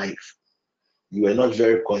prayer life, you were not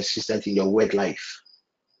very consistent in your word life,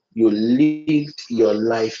 you lived your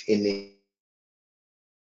life anyhow,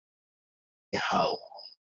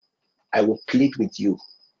 I will plead with you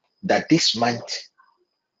that this month,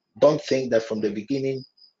 don't think that from the beginning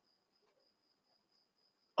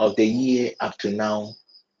of the year up to now,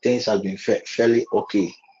 things have been fairly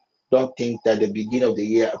okay. Don't think that the beginning of the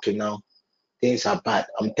year up to now, things are bad.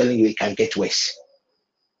 I'm telling you, it can get worse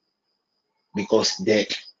because the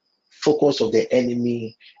focus of the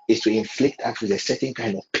enemy is to inflict us with a certain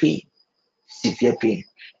kind of pain, severe pain.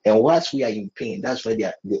 And whilst we are in pain, that's why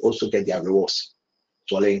they also get their rewards.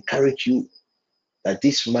 So I'll encourage you that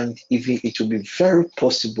this month, even it will be very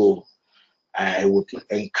possible, I would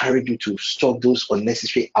encourage you to stop those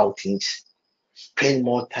unnecessary outings. Spend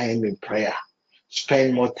more time in prayer.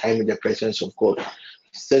 Spend more time in the presence of God.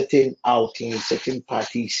 Certain outings, certain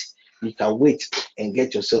parties, you can wait and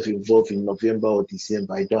get yourself involved in November or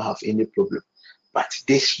December. I don't have any problem. But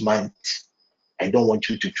this month, I don't want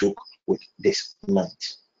you to joke with this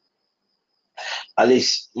month. At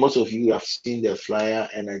least most of you have seen the flyer,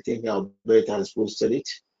 and I think Alberta has posted it.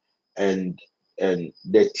 And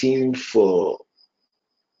the theme for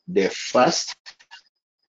the fast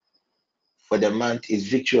for the month is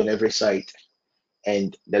victory on every side.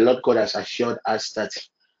 And the Lord God has assured us that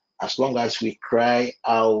as long as we cry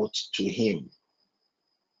out to Him,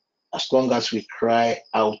 as long as we cry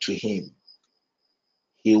out to Him,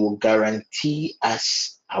 He will guarantee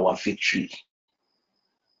us our victory.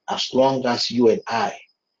 As long as you and I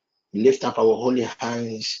lift up our holy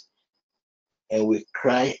hands and we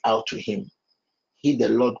cry out to Him, He, the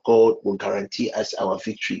Lord God, will guarantee us our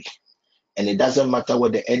victory. And it doesn't matter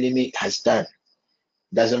what the enemy has done,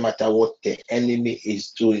 it doesn't matter what the enemy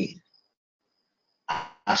is doing,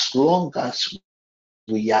 as long as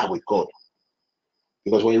we are with God.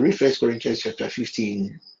 Because when you read 1 Corinthians chapter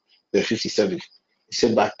 15, verse 57, it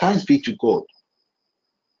said, "But thanks be to God,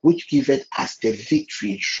 which giveth us the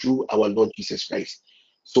victory through our Lord Jesus Christ."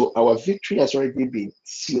 So our victory has already been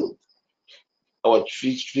sealed. Our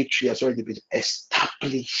victory has already been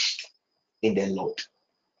established in the Lord.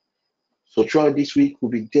 So throughout this week, we'll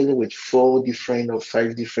be dealing with 4 different or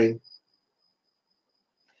 5 different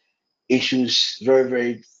issues, very,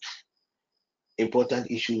 very important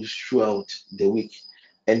issues throughout the week.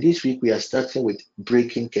 And this week, we are starting with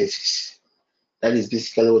breaking curses. That is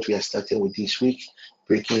basically what we are starting with this week,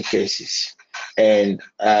 breaking curses. And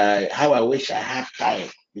how I wish I had time,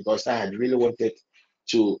 because I had really wanted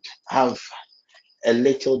to have a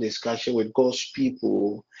little discussion with God's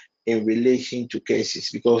people in relation to cases,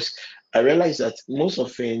 because I realize that most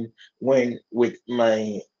often when with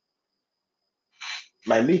my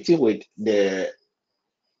meeting with the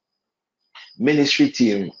ministry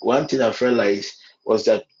team, one thing I've realized was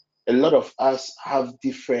that a lot of us have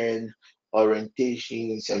different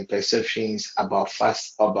orientations and perceptions about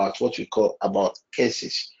what we call about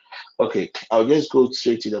cases. Okay, I'll just go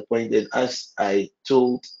straight to the point. And as I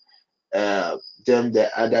told uh, them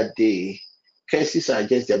the other day, cases are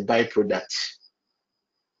just a byproduct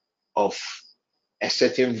of a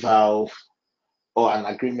certain vow or an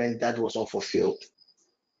agreement that was not fulfilled.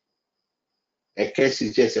 A case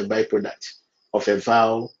is just a byproduct of a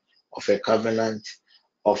vow, of a covenant,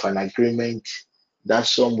 of an agreement that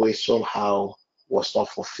some way, somehow was not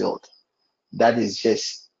fulfilled. That is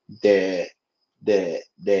just the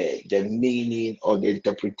meaning or the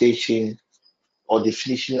interpretation or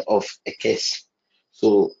definition of a case.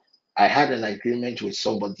 So I had an agreement with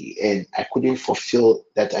somebody and I couldn't fulfill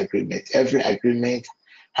that agreement. Every agreement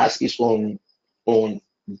has its own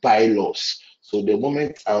bylaws. So the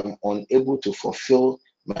moment I'm unable to fulfill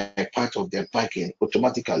my part of the bargain,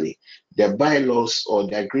 automatically the bylaws or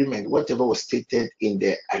the agreement, whatever was stated in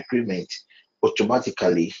the agreement,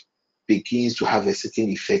 automatically begins to have a certain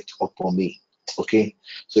effect upon me. Okay,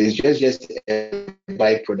 so it's just a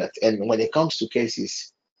byproduct. And when it comes to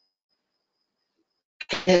cases,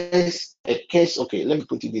 a case, okay, let me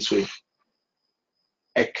put it this way.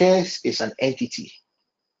 A case is an entity,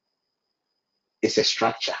 it's a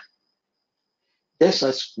structure. Just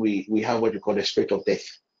as we have what we call the spirit of death.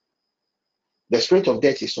 The spirit of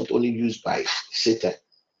death is not only used by Satan.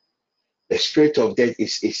 The spirit of death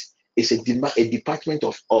is a department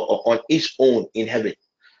of on its own in heaven.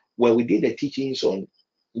 When we did the teachings on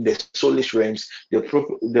the soulish realms,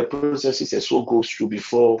 the processes a soul goes through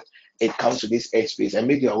before it comes to this earth space, I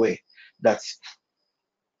made you aware that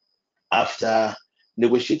after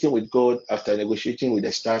negotiating with God, after negotiating with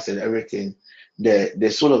the stars and everything, the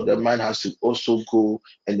soul of the man has to also go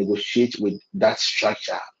and negotiate with that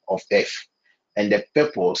structure of earth. And the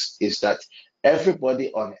purpose is that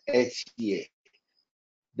everybody on earth here,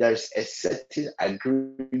 there's a certain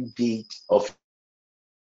agreed date of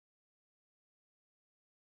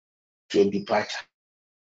your departure.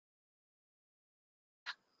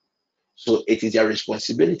 So it is their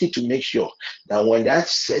responsibility to make sure that when that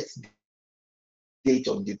set date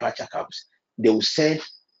of departure comes, they will send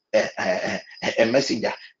a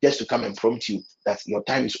messenger just to come and prompt you that your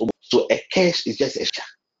time is over. So a curse is just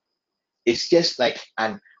it's just like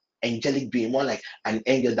an angelic being, more like an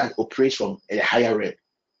angel that operates from a higher realm.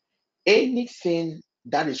 Anything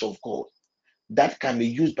that is of God that can be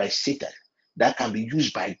used by Satan, that can be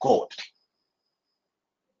used by God,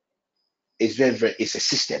 is very it's a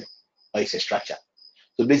system or it's a structure.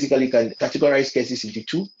 So basically, you can categorize cases into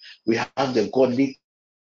two. We have the godly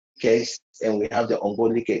case and we have the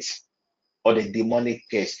ungodly case or the demonic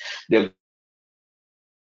case. The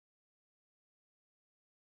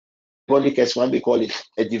godly case, one we call it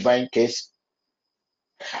a divine case,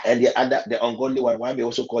 and the ungodly one we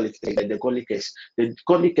also call it the godly case. The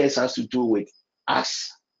godly case has to do with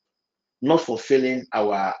us not fulfilling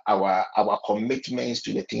our commitments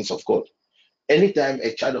to the things of God. Anytime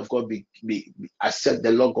a child of God accept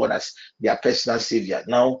the Lord God as their personal savior,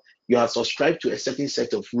 now you are subscribed to a certain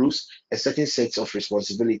set of rules, a certain set of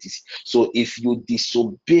responsibilities. So if you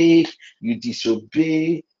disobey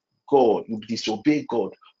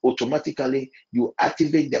God, automatically you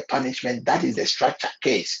activate the punishment. That is the structure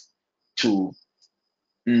case to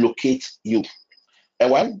locate you.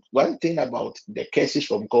 And one thing about the curses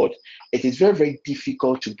from God, it is very, very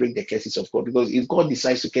difficult to break the curses of God, because if God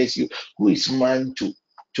decides to curse you, who is man to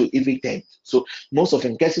even tempt? So most of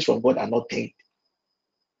the curses from God are not tempt.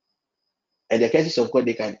 And the curses of God,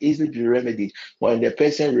 they can easily be remedied when the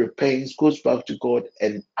person repents, goes back to God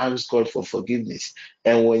and asks God for forgiveness.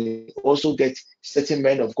 And when you also get certain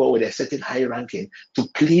men of God with a certain high ranking to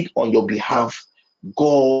plead on your behalf,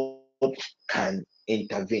 God can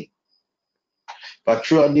intervene. But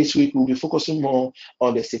throughout this week, we'll be focusing more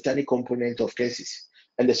on the satanic component of cases.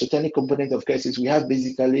 And the satanic component of cases, we have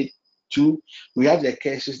basically two. We have the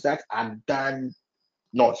cases that are done,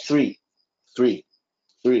 not three, three,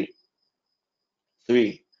 three,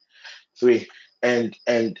 three, three. And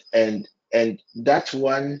that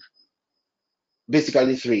one,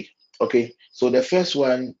 basically three. Okay. So the first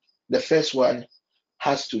one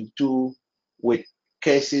has to do with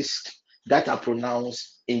cases that are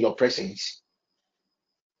pronounced in your presence.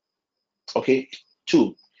 Okay.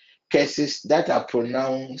 Two, cases that are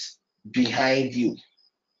pronounced behind you,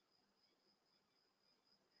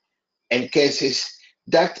 and cases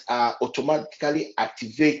that are automatically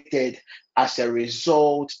activated as a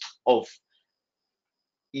result of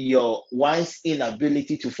your one's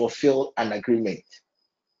inability to fulfill an agreement.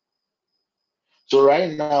 So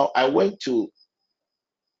right now, I went to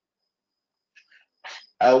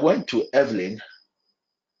Evelyn.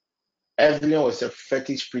 Evelyn was a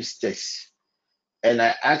fetish priestess, and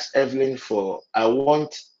I asked Evelyn for, I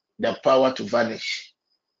want the power to vanish,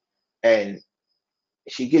 and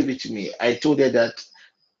she gave it to me. I told her that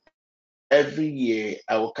every year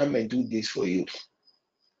I will come and do this for you.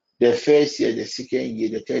 The first year, the second year,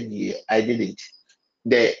 the third year, I didn't.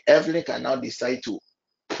 The Evelyn can now decide to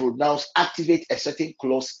activate a certain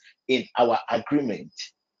clause in our agreement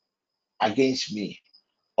against me,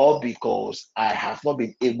 all because I have not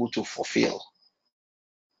been able to fulfill.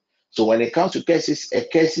 So when it comes to cases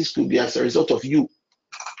could be as a result of you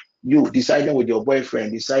deciding with your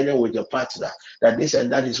boyfriend, deciding with your partner that this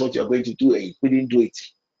and that is what you're going to do, and you couldn't do it.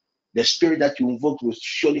 The spirit that you invoked will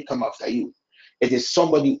surely come after you. It is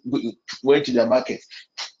somebody went to the market,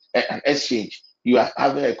 an exchange. You are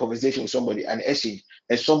having a conversation with somebody, an exchange,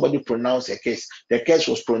 and somebody pronounced a case. The case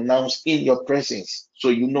was pronounced in your presence, so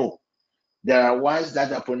you know. There are ones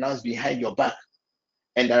that are pronounced behind your back,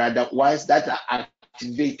 and there are the ones that are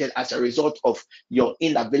activated as a result of your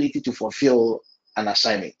inability to fulfill an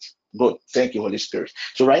assignment. Good. Thank you, Holy Spirit.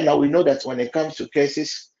 So right now we know that when it comes to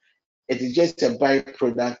cases, it is just a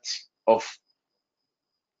byproduct of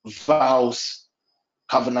vows,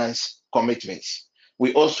 covenants, commitments.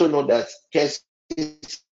 We also know that cases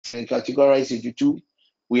can categorize into two.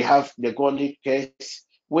 We have the godly case,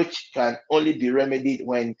 which can only be remedied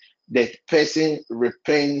when the person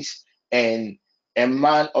repents and a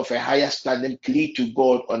man of a higher standing plead to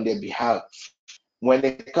God on their behalf. When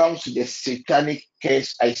it comes to the satanic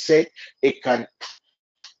case, I said it can.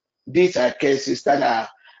 These are cases that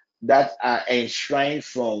are enshrined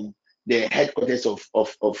from the headquarters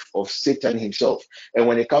of Satan himself. And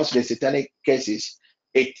when it comes to the satanic cases,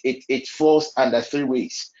 it falls under three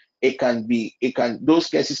ways. Those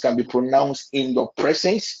cases can be pronounced in your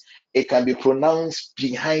presence, it can be pronounced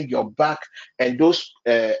behind your back, and those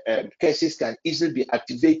cases can easily be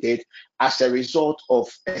activated as a result of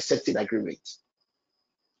a certain agreement.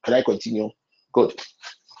 Can I continue? Good.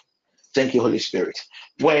 Thank you, Holy Spirit.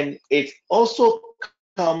 When it also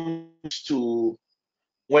comes to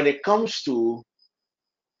when it comes to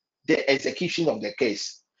the execution of the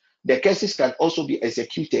cases can also be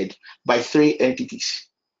executed by three entities.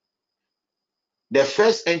 The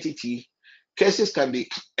first entity, cases can be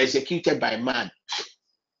executed by man.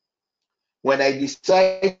 When I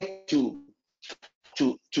decide to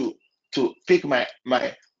to to pick my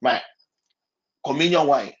communion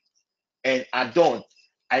wine and adorn,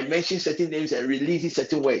 I mention certain names and release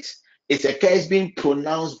certain words. It's a case being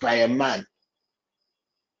pronounced by a man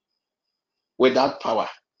without power.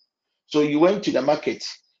 So you went to the market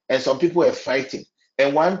and some people were fighting,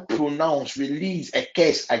 and one pronounced, release a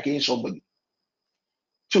case against somebody.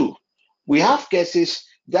 Two, we have cases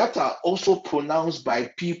that are also pronounced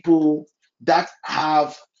by people that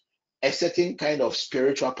have a certain kind of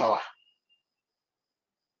spiritual power.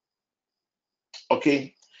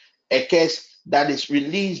 Okay, a case that is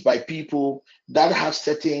released by people that have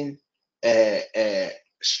certain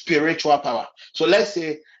spiritual power. So let's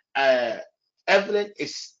say Evelyn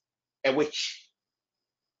is a witch,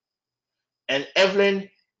 and Evelyn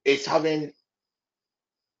is having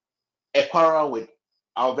a quarrel with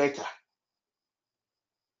Alberta.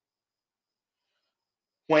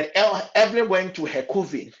 When Evelyn went to her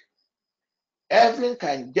coven, Evelyn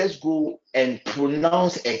can just go and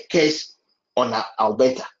pronounce a curse on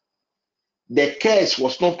Alberta. The curse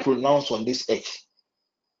was not pronounced on this earth.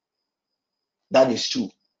 That is true.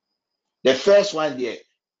 The first one there,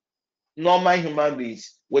 normal human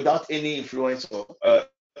beings without any influence of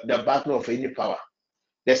the backing of any power.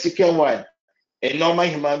 The second one, a normal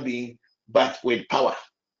human being but with power.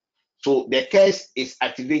 So the curse is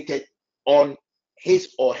activated on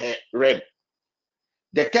his or her realm.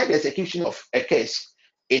 The third execution of a case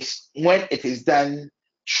is when it is done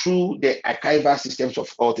through the archival systems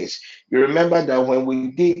of altars. You remember that when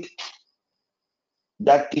we did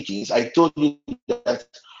that teachings, I told you that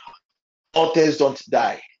altars don't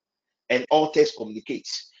die and altars communicate.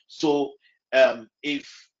 So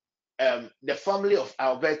if the family of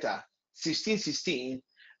Alberta 1616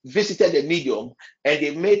 visited the medium and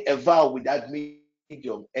they made a vow with that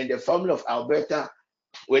medium, and the family of Alberta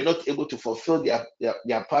were not able to fulfill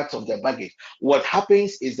their part of the baggage, what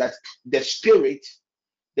happens is that the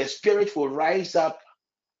spirit will rise up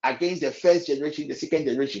against the first generation, the second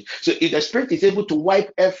generation. So if the spirit is able to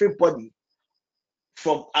wipe everybody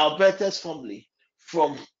from Alberta's family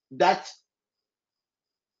from that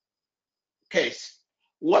case.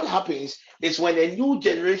 What happens is when a new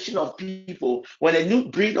generation of people, when a new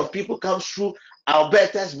breed of people comes through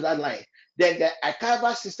Alberta's bloodline, then the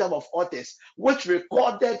archival system of authors, which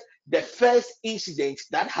recorded the first incident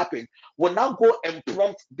that happened, will now go and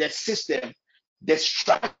prompt the system, the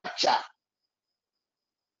structure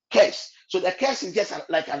case. So the case is just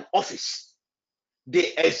like an office.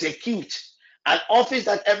 They execute an office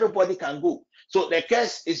that everybody can go. So the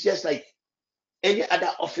case is just like any other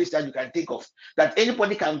office that you can think of, that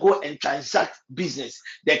anybody can go and transact business.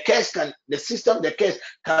 The system, the case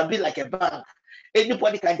can be like a bank.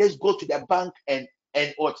 Anybody can just go to the bank and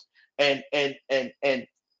what and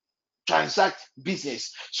transact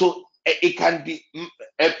business. So it can be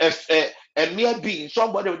a mere being,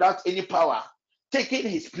 somebody without any power, taking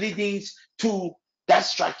his pleadings to that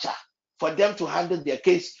structure for them to handle their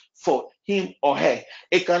case for him or her.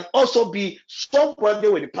 It can also be somebody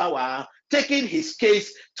with power taking his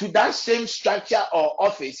case to that same structure or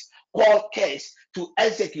office called case to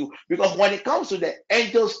execute. Because when it comes to the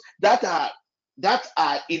angels that are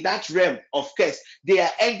in that realm of case, they are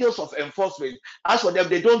angels of enforcement. As for them,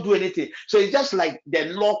 they don't do anything. So it's just like the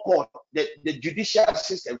law court, the judicial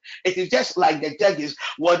system. It is just like the judges.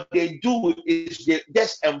 What they do is they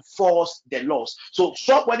just enforce the laws. So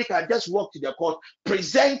somebody can just walk to the court,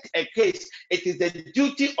 present a case. It is the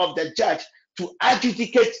duty of the judge to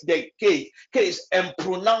adjudicate the case and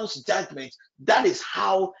pronounce judgment. That is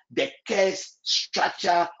how the case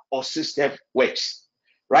structure or system works.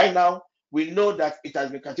 Right now, we know that it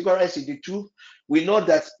has been categorized into two. We know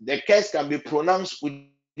that the case can be pronounced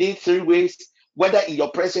within three ways, whether in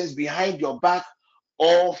your presence, behind your back,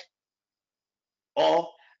 or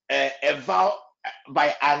a vow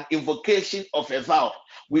by an invocation of a vow.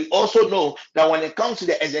 We also know that when it comes to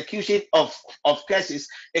the execution of cases,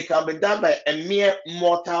 it can be done by a mere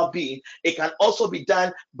mortal being. It can also be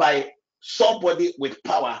done by somebody with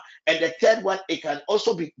power. And the third one, it can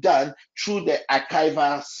also be done through the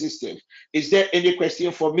archival system. Is there any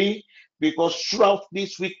question for me? Because throughout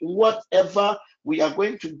this week, whatever we are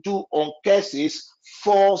going to do on cases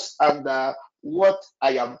falls under what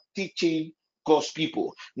I am teaching God's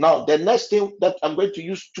people. Now, the next thing that I'm going to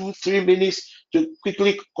use 2-3 minutes to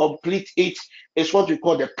quickly complete it is what we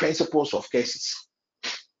call the principles of cases.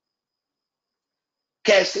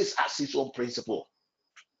 Cases has its own principle.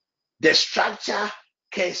 The structure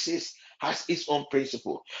cases has its own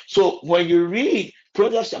principle. So when you read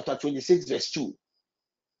Proverbs chapter 26, verse 2,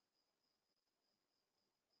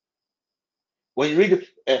 when you read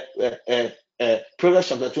Proverbs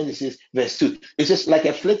chapter 26, verse 2, it says, like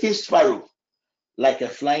a flitting sparrow, like a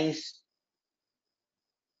flying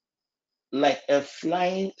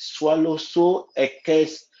swallow, so a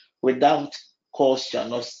curse without cause shall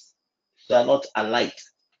not alight.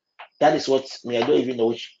 That is what I don't even know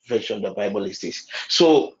which version of the Bible is this.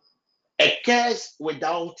 So a curse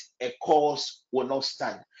without a cause will not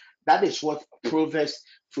stand. That is what Proverbs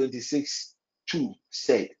 26:2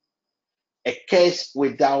 said. A curse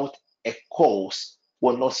without a cause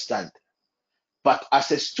will not stand. But as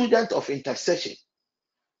a student of intercession,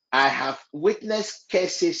 I have witnessed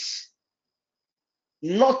cases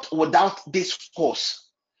not without this cause.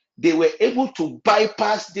 They were able to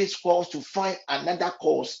bypass this cause to find another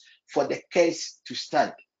cause for the case to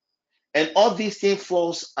stand. And all these things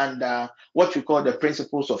falls under what we call the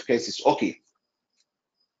principles of cases. Okay.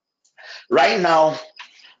 Right now,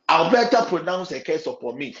 Alberta pronounced a case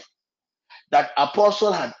upon me that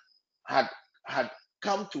Apostle had had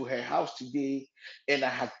come to her house today, and I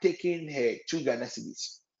had taken her 2 Ghana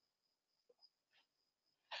cedis.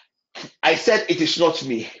 I said it is not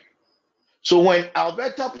me. So when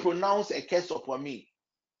Alberta pronounced a case upon me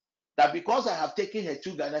that because I have taken her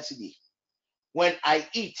 2 Ghana cedi, when I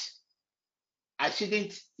eat, I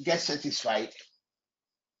shouldn't get satisfied.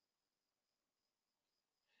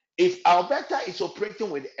 If Alberta is operating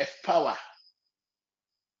with F power,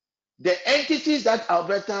 the entities that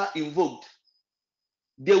Alberta invoked,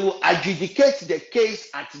 they will adjudicate the case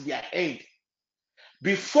at their end.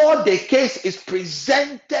 Before the case is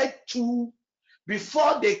presented to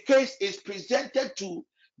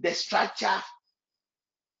the structure,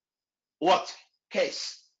 what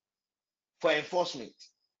case for enforcement.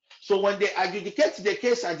 So when they adjudicate the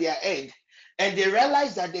case at their end and they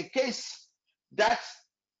realize that the case that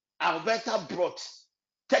Alberta brought,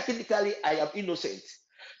 technically I am innocent,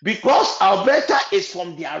 because Alberta is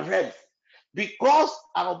from their realm, because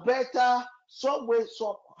Alberta some way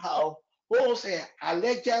somehow owes an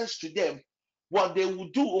allegiance to them, what they will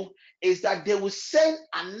do is that they will send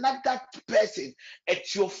another person, a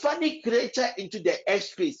theophanic creature, into the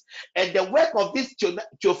airspace. And the work of this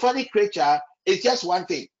theophanic creature is just one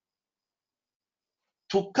thing: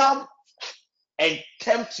 to come and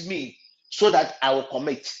tempt me so that I will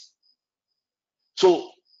commit. So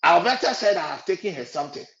Alberta said, I have taken her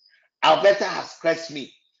something. Alberta has cursed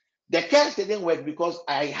me. The curse didn't work because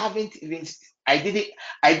I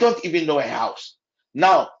don't even know her house.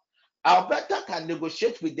 Now, Alberta can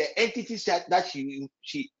negotiate with the entities that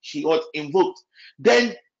she was invoked.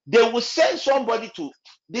 Then they will send somebody to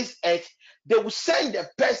this earth. They will send the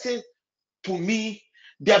person to me.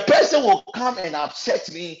 The person will come and upset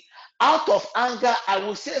me. Out of anger, I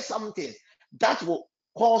will say something that will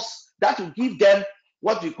give them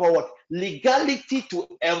what we call legality to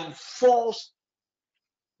enforce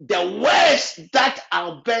the words that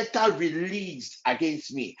Alberta released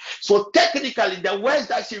against me. So technically, the words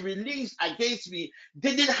that she released against me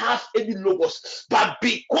didn't have any logos, but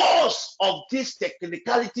because of these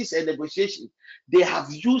technicalities and negotiations, they have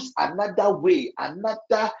used another way,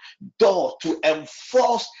 another door to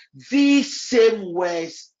enforce these same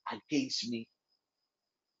words against me.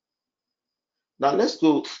 Now let's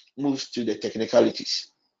move to the technicalities.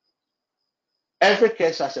 Every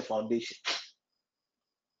case has a foundation.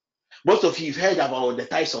 Most of you have heard about the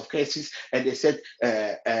types of cases, and they said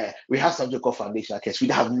we have something called foundational case. We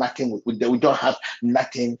don't have nothing. We don't have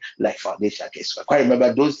nothing like foundational case. I quite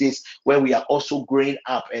remember those days when we are also growing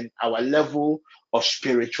up, and our level of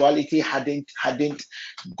spirituality hadn't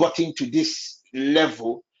gotten to this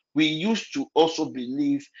level. We used to also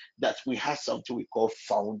believe that we had something we call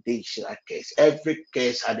foundational case. Every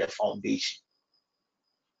case had a foundation.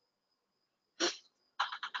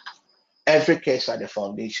 Every case had a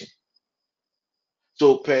foundation.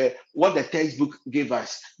 So what the textbook gave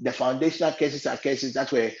us, the foundational cases are cases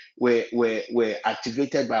that were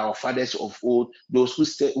activated by our fathers of old. Those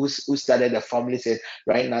who started the family said,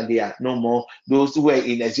 right now they are no more. Those who were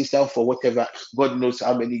in existence for whatever, God knows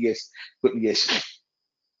how many years.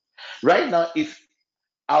 Right now, if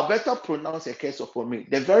Alberta pronounced a case upon me,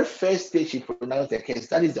 the very first day she pronounced the case,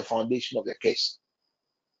 that is the foundation of the case.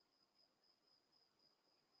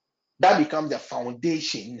 That becomes the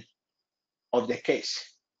foundation of the case.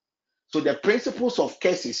 So the principles of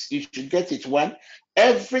cases, you should get it. One,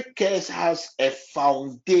 every case has a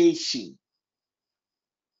foundation.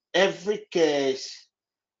 Every case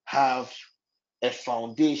have a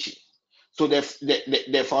foundation. So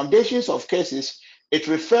the foundations of cases, it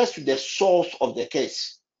refers to the source of the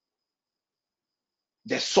case.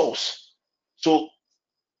 The source. So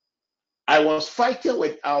I was fighting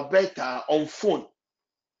with Alberta on phone.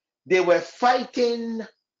 They were fighting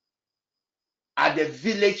at the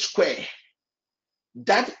village square.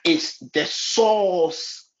 That is the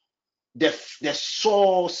source, the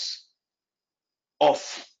source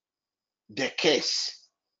of the case.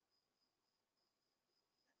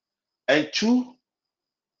 And two,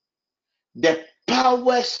 the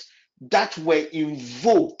powers that were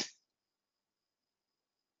invoked.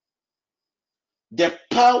 The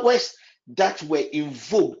powers that were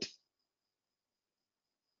invoked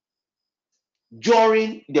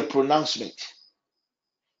during the pronouncement.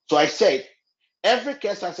 So I said, every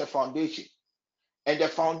case has a foundation, and the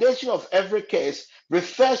foundation of every case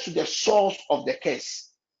refers to the source of the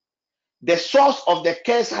case. The source of the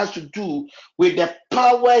case has to do with the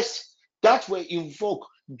powers that were invoked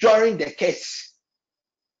during the case.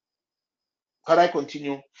 Can I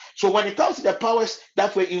continue? So when it comes to the powers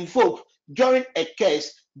that were invoked during a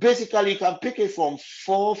case, basically you can pick it from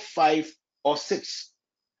 4, 5, or 6.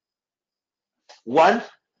 One,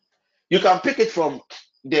 you can pick it from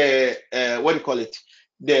the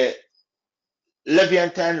the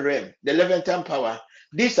Leviathan realm, the Leviathan power.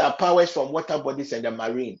 These are powers from water bodies and the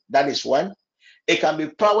marine. That is one. It can be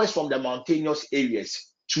powers from the mountainous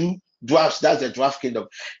areas. Two, dwarfs, that's the dwarf kingdom.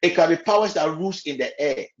 It can be powers that rules in the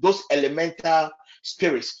air, those elemental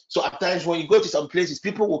spirits. So at times when you go to some places,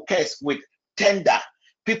 people will curse with thunder,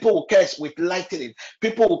 people will curse with lightning,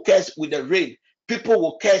 people will curse with the rain, people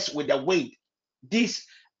will curse with the wind. These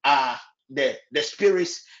are the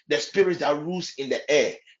spirits that rules in the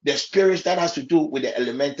air, the spirits that has to do with the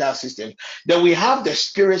elemental system. Then we have the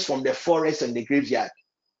spirits from the forest and the graveyard.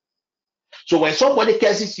 So when somebody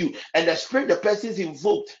curses you and the spirit the person is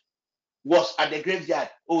invoked was at the graveyard,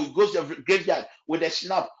 or he goes to the graveyard with a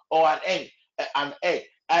snap or an egg.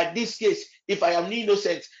 At this case, if I am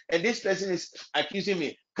innocent and this person is accusing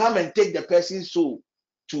me, come and take the person's soul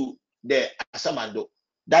to the Asamando.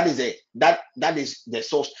 That is the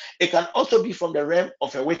source. It can also be from the realm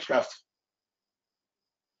of a witchcraft,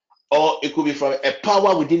 or it could be from a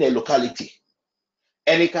power within a locality.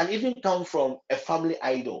 And it can even come from a family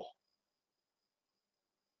idol.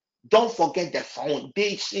 Don't forget the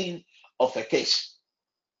foundation of a case.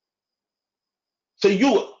 So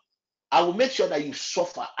I will make sure that you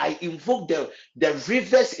suffer. I invoke the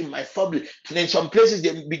rivers in my family. And in some places,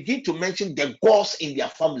 they begin to mention the gods in their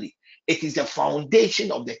family. It is the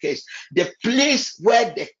foundation of the case, the place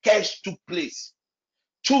where the case took place.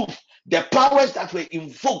 Two, the powers that were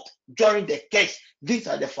invoked during the case. These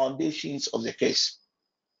are the foundations of the case.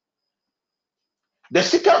 The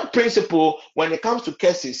second principle when it comes to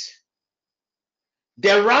cases,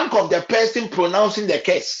 the rank of the person pronouncing the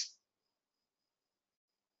case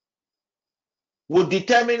will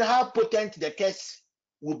determine how potent the case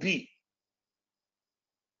will be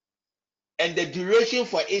and the duration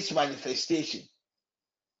for its manifestation.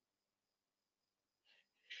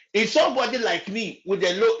 If somebody like me with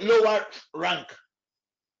a lower rank,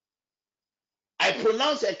 I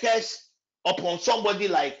pronounce a curse upon somebody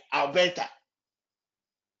like Alberta,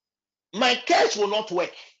 my curse will not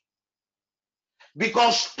work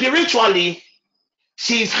because spiritually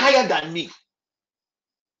she is higher than me.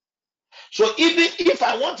 So even if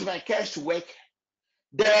I want my curse to work,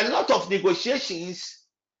 there are a lot of negotiations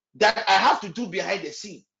that I have to do behind the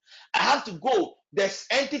scene. I have to go. There's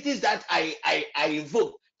entities that I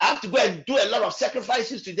invoke. I have to go and do a lot of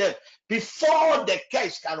sacrifices to them before the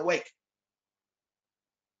case can work.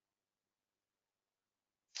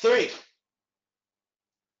 3,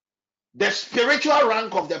 the spiritual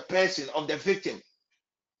rank of the person, of the victim.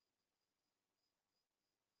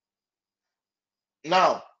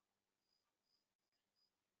 Now,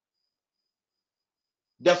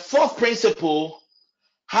 the fourth principle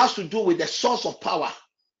has to do with the source of power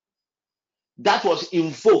that was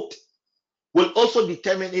invoked will also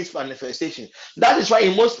determine its manifestation. That is why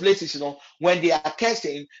in most places, when they are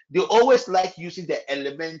cursing, they always like using the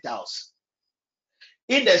elementals,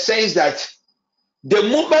 in the sense that the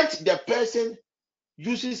moment the person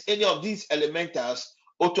uses any of these elementals,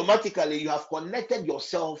 automatically you have connected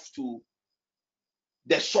yourself to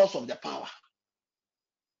the source of the power.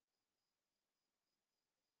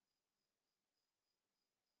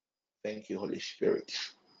 Thank you, Holy Spirit.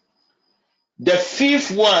 The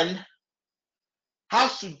fifth one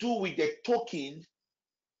has to do with the token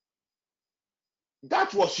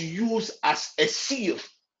that was used as a seal.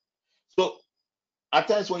 So at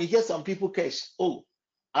times when you hear some people curse, oh,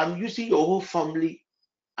 I'm using your whole family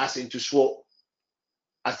as into swore,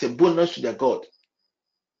 as a bonus to their God.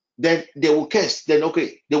 Then they will curse. Then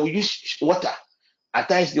okay, they will use water. At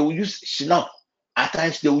times they will use snuff. At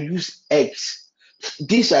times they will use eggs.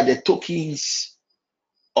 These are the tokens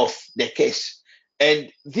of the curse.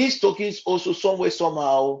 And these tokens also somewhere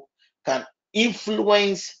somehow can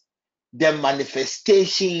influence the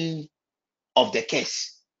manifestation of the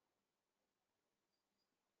curse.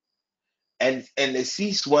 And the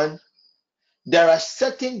sixth one, there are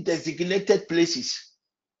certain designated places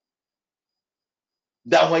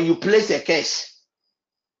that when you place a curse,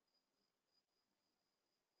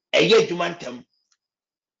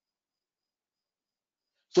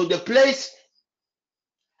 so the place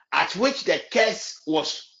at which the curse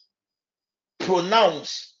was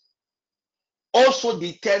pronounced also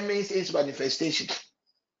determines its manifestation.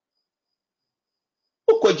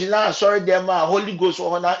 Sorry, them Holy Ghost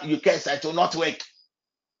you curse, it will not work.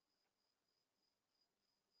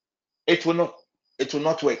 It will not. It will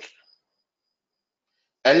not work.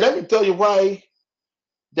 And let me tell you why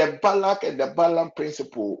the Balak and the Balaam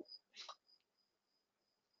principle,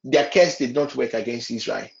 their curse did not work against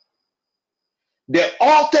Israel. The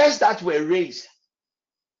altars that were raised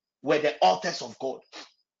were the altars of God.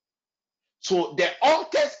 So the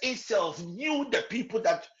altars itself knew the people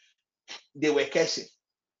that they were cursing.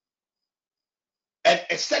 And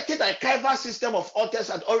a certain archival system of altars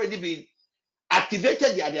had already been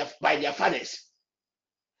activated by their fathers.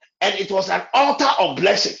 And it was an altar of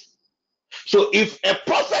blessing. So if a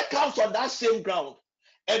prophet comes on that same ground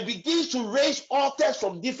and begins to raise altars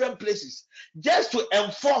from different places just to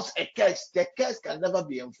enforce a curse, the curse can never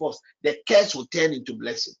be enforced. The curse will turn into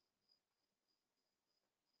blessing.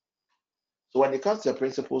 So when it comes to the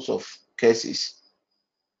principles of curses,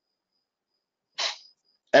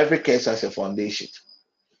 every curse has a foundation.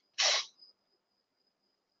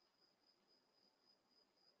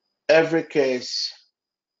 Every curse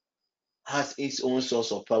has its own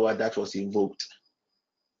source of power that was invoked.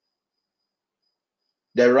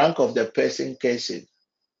 The rank of the person cursing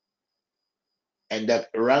and the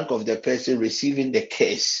rank of the person receiving the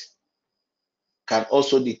curse can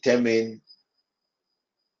also determine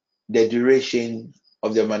the duration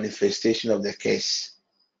of the manifestation of the curse.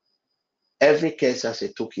 Every curse has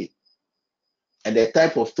a token. And the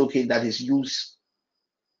type of token that is used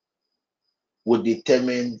would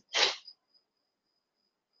determine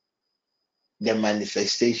the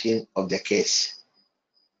manifestation of the curse.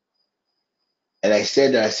 And I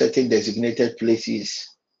said there are certain designated places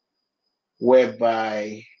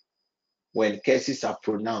whereby when curses are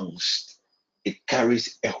pronounced, it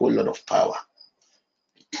carries a whole lot of power.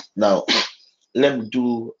 Now, let me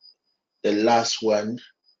do the last one.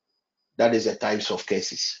 That is the types of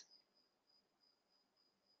curses.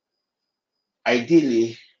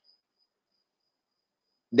 Ideally,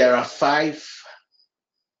 there are 5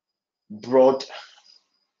 broad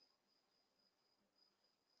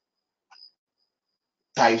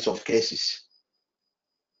types of curses.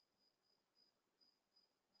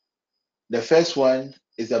 The first one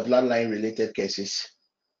is the bloodline related curses.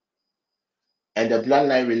 And the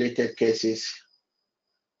bloodline related curses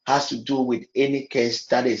has to do with any curse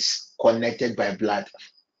that is connected by blood.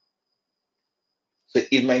 So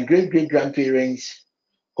if my great great grandparents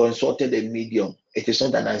consulted a medium, it is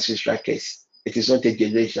not an ancestral case. It is not a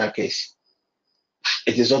generational case.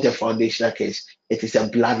 It is not a foundational case. It is a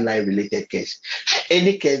bloodline related case.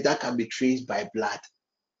 Any case that can be traced by blood.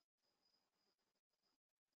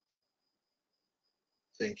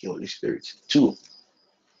 Thank you, Holy Spirit. 2,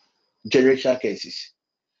 generational cases.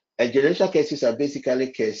 And generational cases are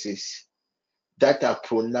basically cases that are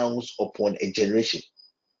pronounced upon a generation.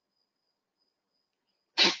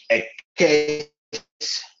 A case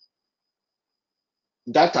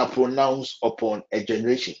that are pronounced upon a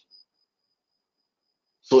generation.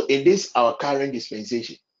 So in this our current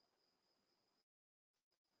dispensation,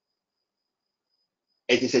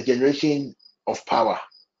 it is a generation of power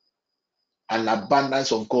and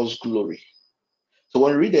abundance of God's glory. So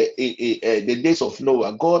when we read the days of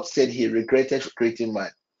Noah, God said he regretted creating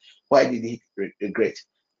man. Why did he regret?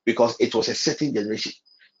 Because it was a certain generation.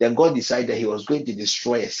 Then God decided he was going to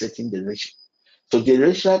destroy a certain generation. So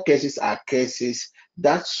generational cases are cases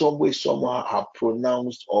that some way, somehow are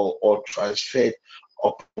pronounced or transferred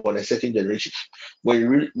upon a certain generation. When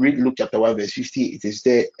you read Luke chapter 1, verse 50, it is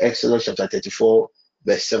there. Exodus chapter 34,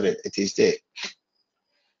 verse 7, it is there.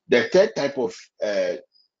 The third type of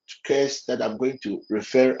case that I'm going to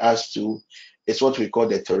refer us to is what we call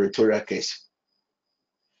the territorial case.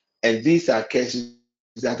 And these are cases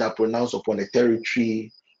that are pronounced upon a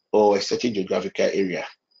territory or a certain geographical area.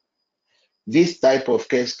 This type of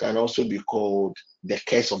case can also be called the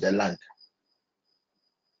curse of the land.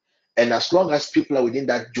 And as long as people are within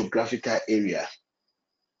that geographical area,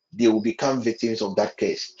 they will become victims of that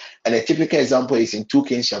curse. And a typical example is in 2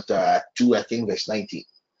 Kings chapter 2, I think verse 19.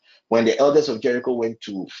 When the elders of Jericho went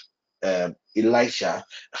to Elisha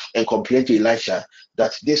and complained to Elisha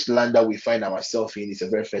that this land that we find ourselves in is a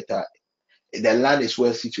very fertile, the land is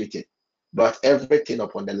well situated, but everything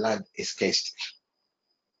upon the land is cursed.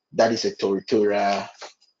 That is a territorial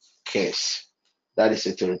curse. That is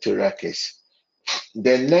a territorial curse.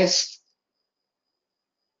 The next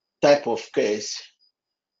type of curse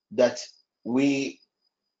that we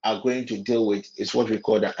are going to deal with is what we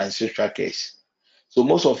call the ancestral curse. So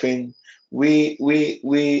most often we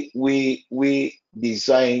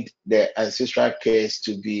designed the ancestral curse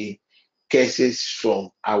to be curses from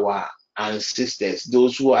our ancestors,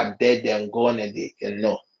 those who are dead and gone and they can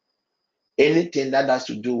know. Anything that has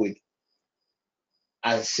to do with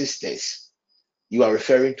ancestors, you are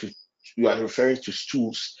referring to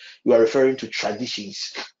stools, you are referring to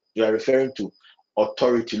traditions, you are referring to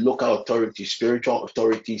authority, local authority, spiritual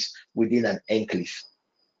authorities within an enclave.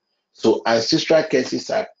 So ancestral cases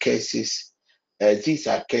are cases, these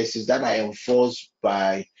are cases that are enforced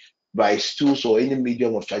by stools or any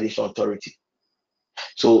medium of traditional authority.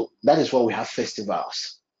 So that is why we have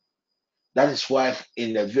festivals. That is why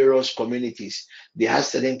in the various communities, they have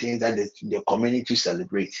certain things that the community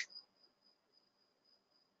celebrate.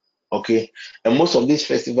 Okay, and most of these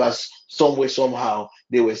festivals, some way, somehow,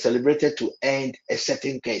 they were celebrated to end a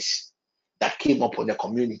certain case that came up on the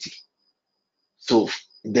community. So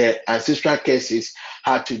the ancestral cases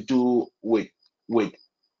had to do with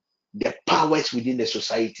the powers within the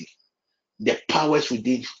society, the powers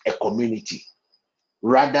within a community,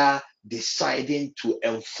 rather deciding to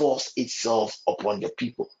enforce itself upon the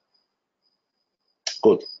people.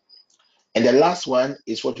 Good. And the last one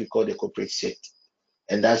is what we call the corporate set.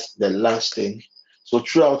 And that's the last thing. So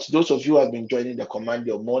throughout, those of you who have been joining the command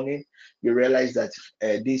your morning, you realize that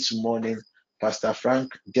this morning, Pastor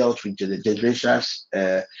Frank dealt with the generational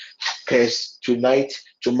curse. Tonight,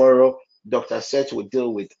 tomorrow, Dr. Seth will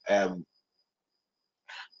deal with, I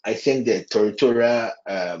think, the territorial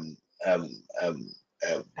um, um,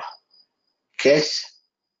 curse.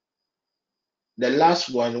 the last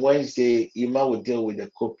one, Wednesday, Ima will deal with the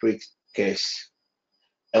corporate case.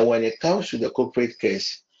 And when it comes to the corporate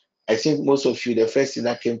case, I think most of you, the first thing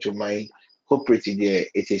that came to mind, corporate there,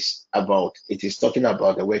 it is talking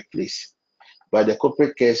about the workplace. But the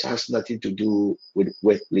corporate case has nothing to do with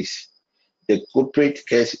workplace. The corporate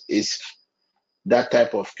case is that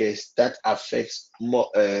type of case that affects more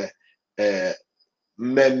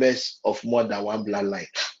members of more than one bloodline.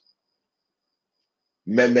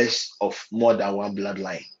 Members of more than one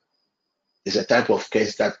bloodline. It's a type of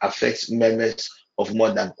case that affects members of more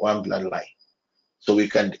than one bloodline. So we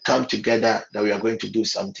can come together that we are going to do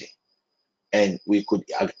something, and we could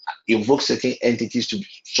invoke certain entities to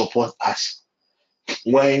support us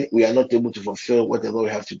when we are not able to fulfill whatever we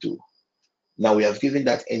have to do. Now we have given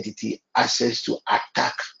that entity access to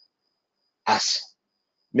attack us.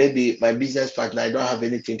 Maybe my business partner, I don't have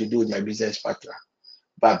anything to do with my business partner,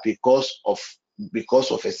 but because of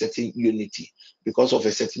a certain unity, because of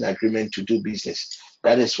a certain agreement to do business,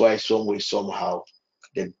 that is why some way, somehow,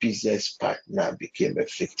 the business partner became a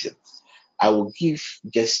victim. I will give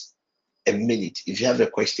just a minute. If you have a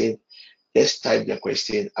question, just type the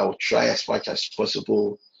question. I will try as much as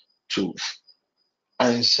possible to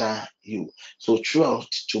answer you. So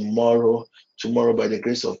throughout tomorrow by the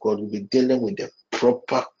grace of God, we'll be dealing with the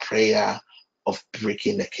proper prayer of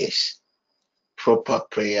breaking the case. Proper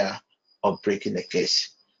prayer of breaking the case.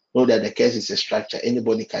 Know that the case is a structure.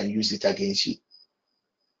 Anybody can use it against you.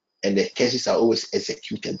 And the cases are always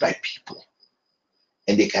executed by people.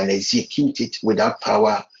 And they can execute it without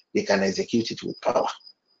power. They can execute it with power.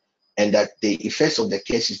 And that the effects of the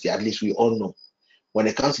cases, at least we all know. When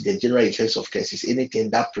it comes to the general effects of cases,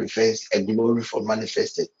 anything that prevents a glory from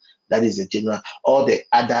manifested, that is the general. All the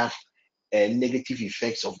other negative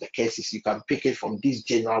effects of the cases, you can pick it from this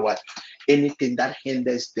general one. Anything that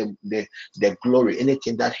hinders the glory,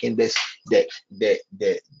 anything that hinders the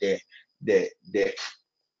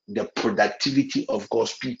the productivity of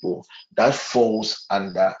God's people, that falls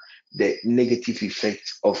under the negative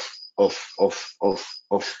effect of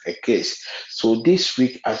a case. So this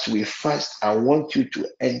week, as we fast, I want you to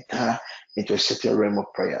enter into a certain realm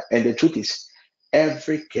of prayer. And the truth is,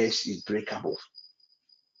 every case is breakable.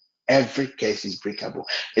 Every case is breakable.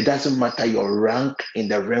 It doesn't matter your rank in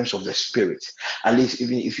the realms of the spirit. At least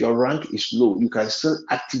even if your rank is low, you can still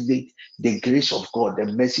activate the grace of God, the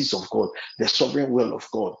mercies of God, the sovereign will of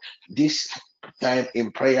God. This time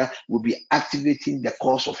in prayer, we'll be activating the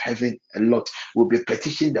course of heaven a lot. We'll be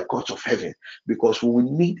petitioning the course of heaven because we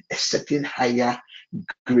will need a certain higher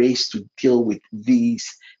grace to deal with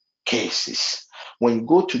these cases. When you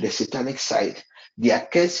go to the satanic side, their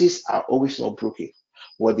cases are always not broken.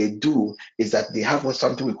 What they do is that they have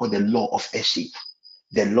something we call the law of exchange.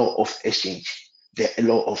 The law of exchange. The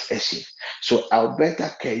law of exchange. So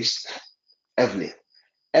Alberta case, Evelyn.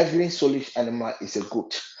 Evelyn's soulish animal is a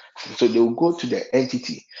goat. So they will go to the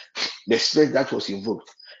entity, the spirit that was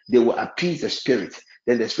invoked. They will appease the spirit.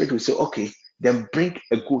 Then the spirit will say, okay, then bring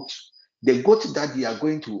a goat. The goat that they are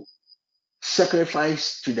going to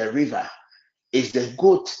sacrifice to the river is the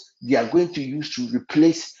goat they are going to use to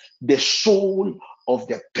replace the soul of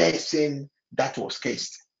the person that was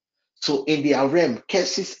cursed. So in their realm,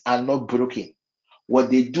 curses are not broken.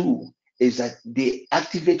 What they do is that they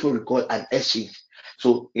activate what we call an exchange.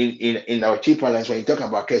 So in our cheap parlance, when you talk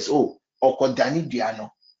about curse, okodani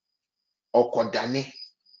diano, okodani,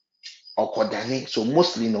 okodani. So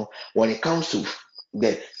mostly, when it comes to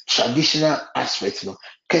the traditional aspects,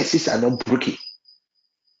 curses are not broken.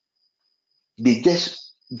 They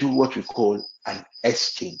just do what we call an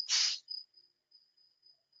exchange.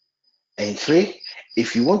 And three,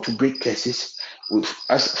 if you want to break curses,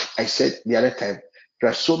 as I said the other time, there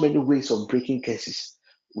are so many ways of breaking curses.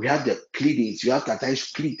 We have the pleadings. You have to at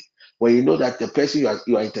times plead. When you know that the person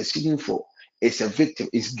you are interceding for is a victim,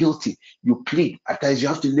 is guilty, you plead. At times you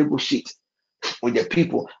have to negotiate with the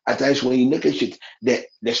people. At times when you negotiate, the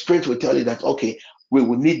spirit will tell you that, okay, we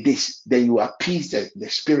will need this. Then you appease the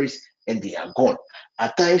spirits and they are gone.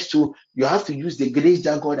 At times too, you have to use the grace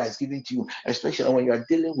that God has given to you, especially when you are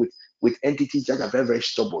dealing with entities that are very, very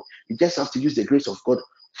stubborn. You just have to use the grace of God,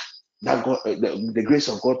 that God, the grace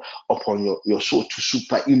of God upon your soul to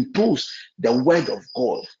superimpose the word of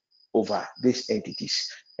God over these entities.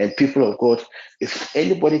 And people of God, if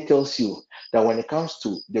anybody tells you that when it comes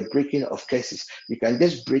to the breaking of curses, you can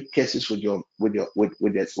just break curses with your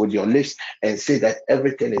lips and say that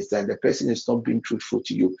everything is done, the person is not being truthful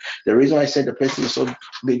to you. The reason I said the person is not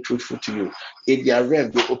being truthful to you, in their realm,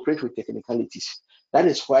 they operate with technicalities. That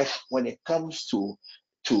is why when it comes to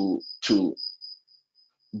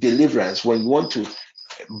deliverance, when you want to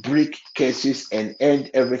break curses and end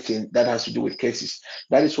everything that has to do with curses.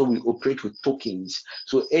 That is what we operate with tokens.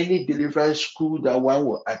 So any deliverance school that one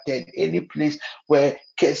will attend, any place where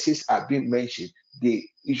curses are being mentioned, they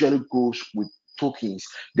usually goes with tokens.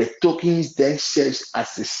 The tokens then serves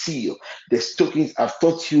as a seal. The tokens I've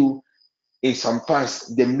taught you in some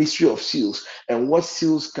past the mystery of seals and what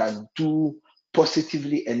seals can do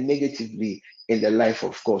positively and negatively in the life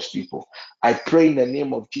of God's people. I pray in the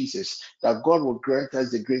name of Jesus that God will grant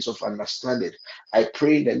us the grace of understanding. I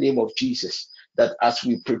pray in the name of Jesus that as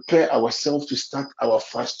we prepare ourselves to start our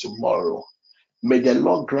fast tomorrow, may the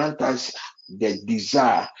Lord grant us the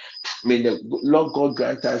desire. May the Lord God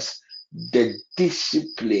grant us the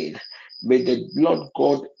discipline. May the Lord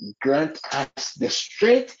God grant us the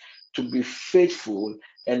strength to be faithful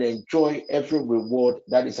and enjoy every reward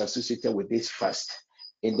that is associated with this fast.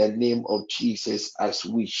 In the name of Jesus, as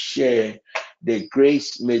we share the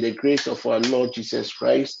grace, may the grace of our Lord Jesus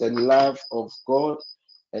Christ, the love of God,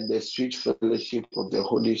 and the sweet fellowship of the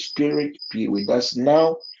Holy Spirit be with us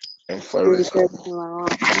now and With forever. us now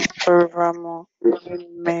and forevermore.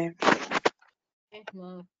 Amen. Thank you,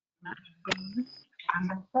 God, and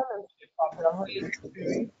the fellowship of the Holy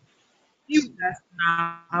Spirit be with us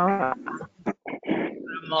now and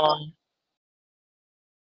forevermore.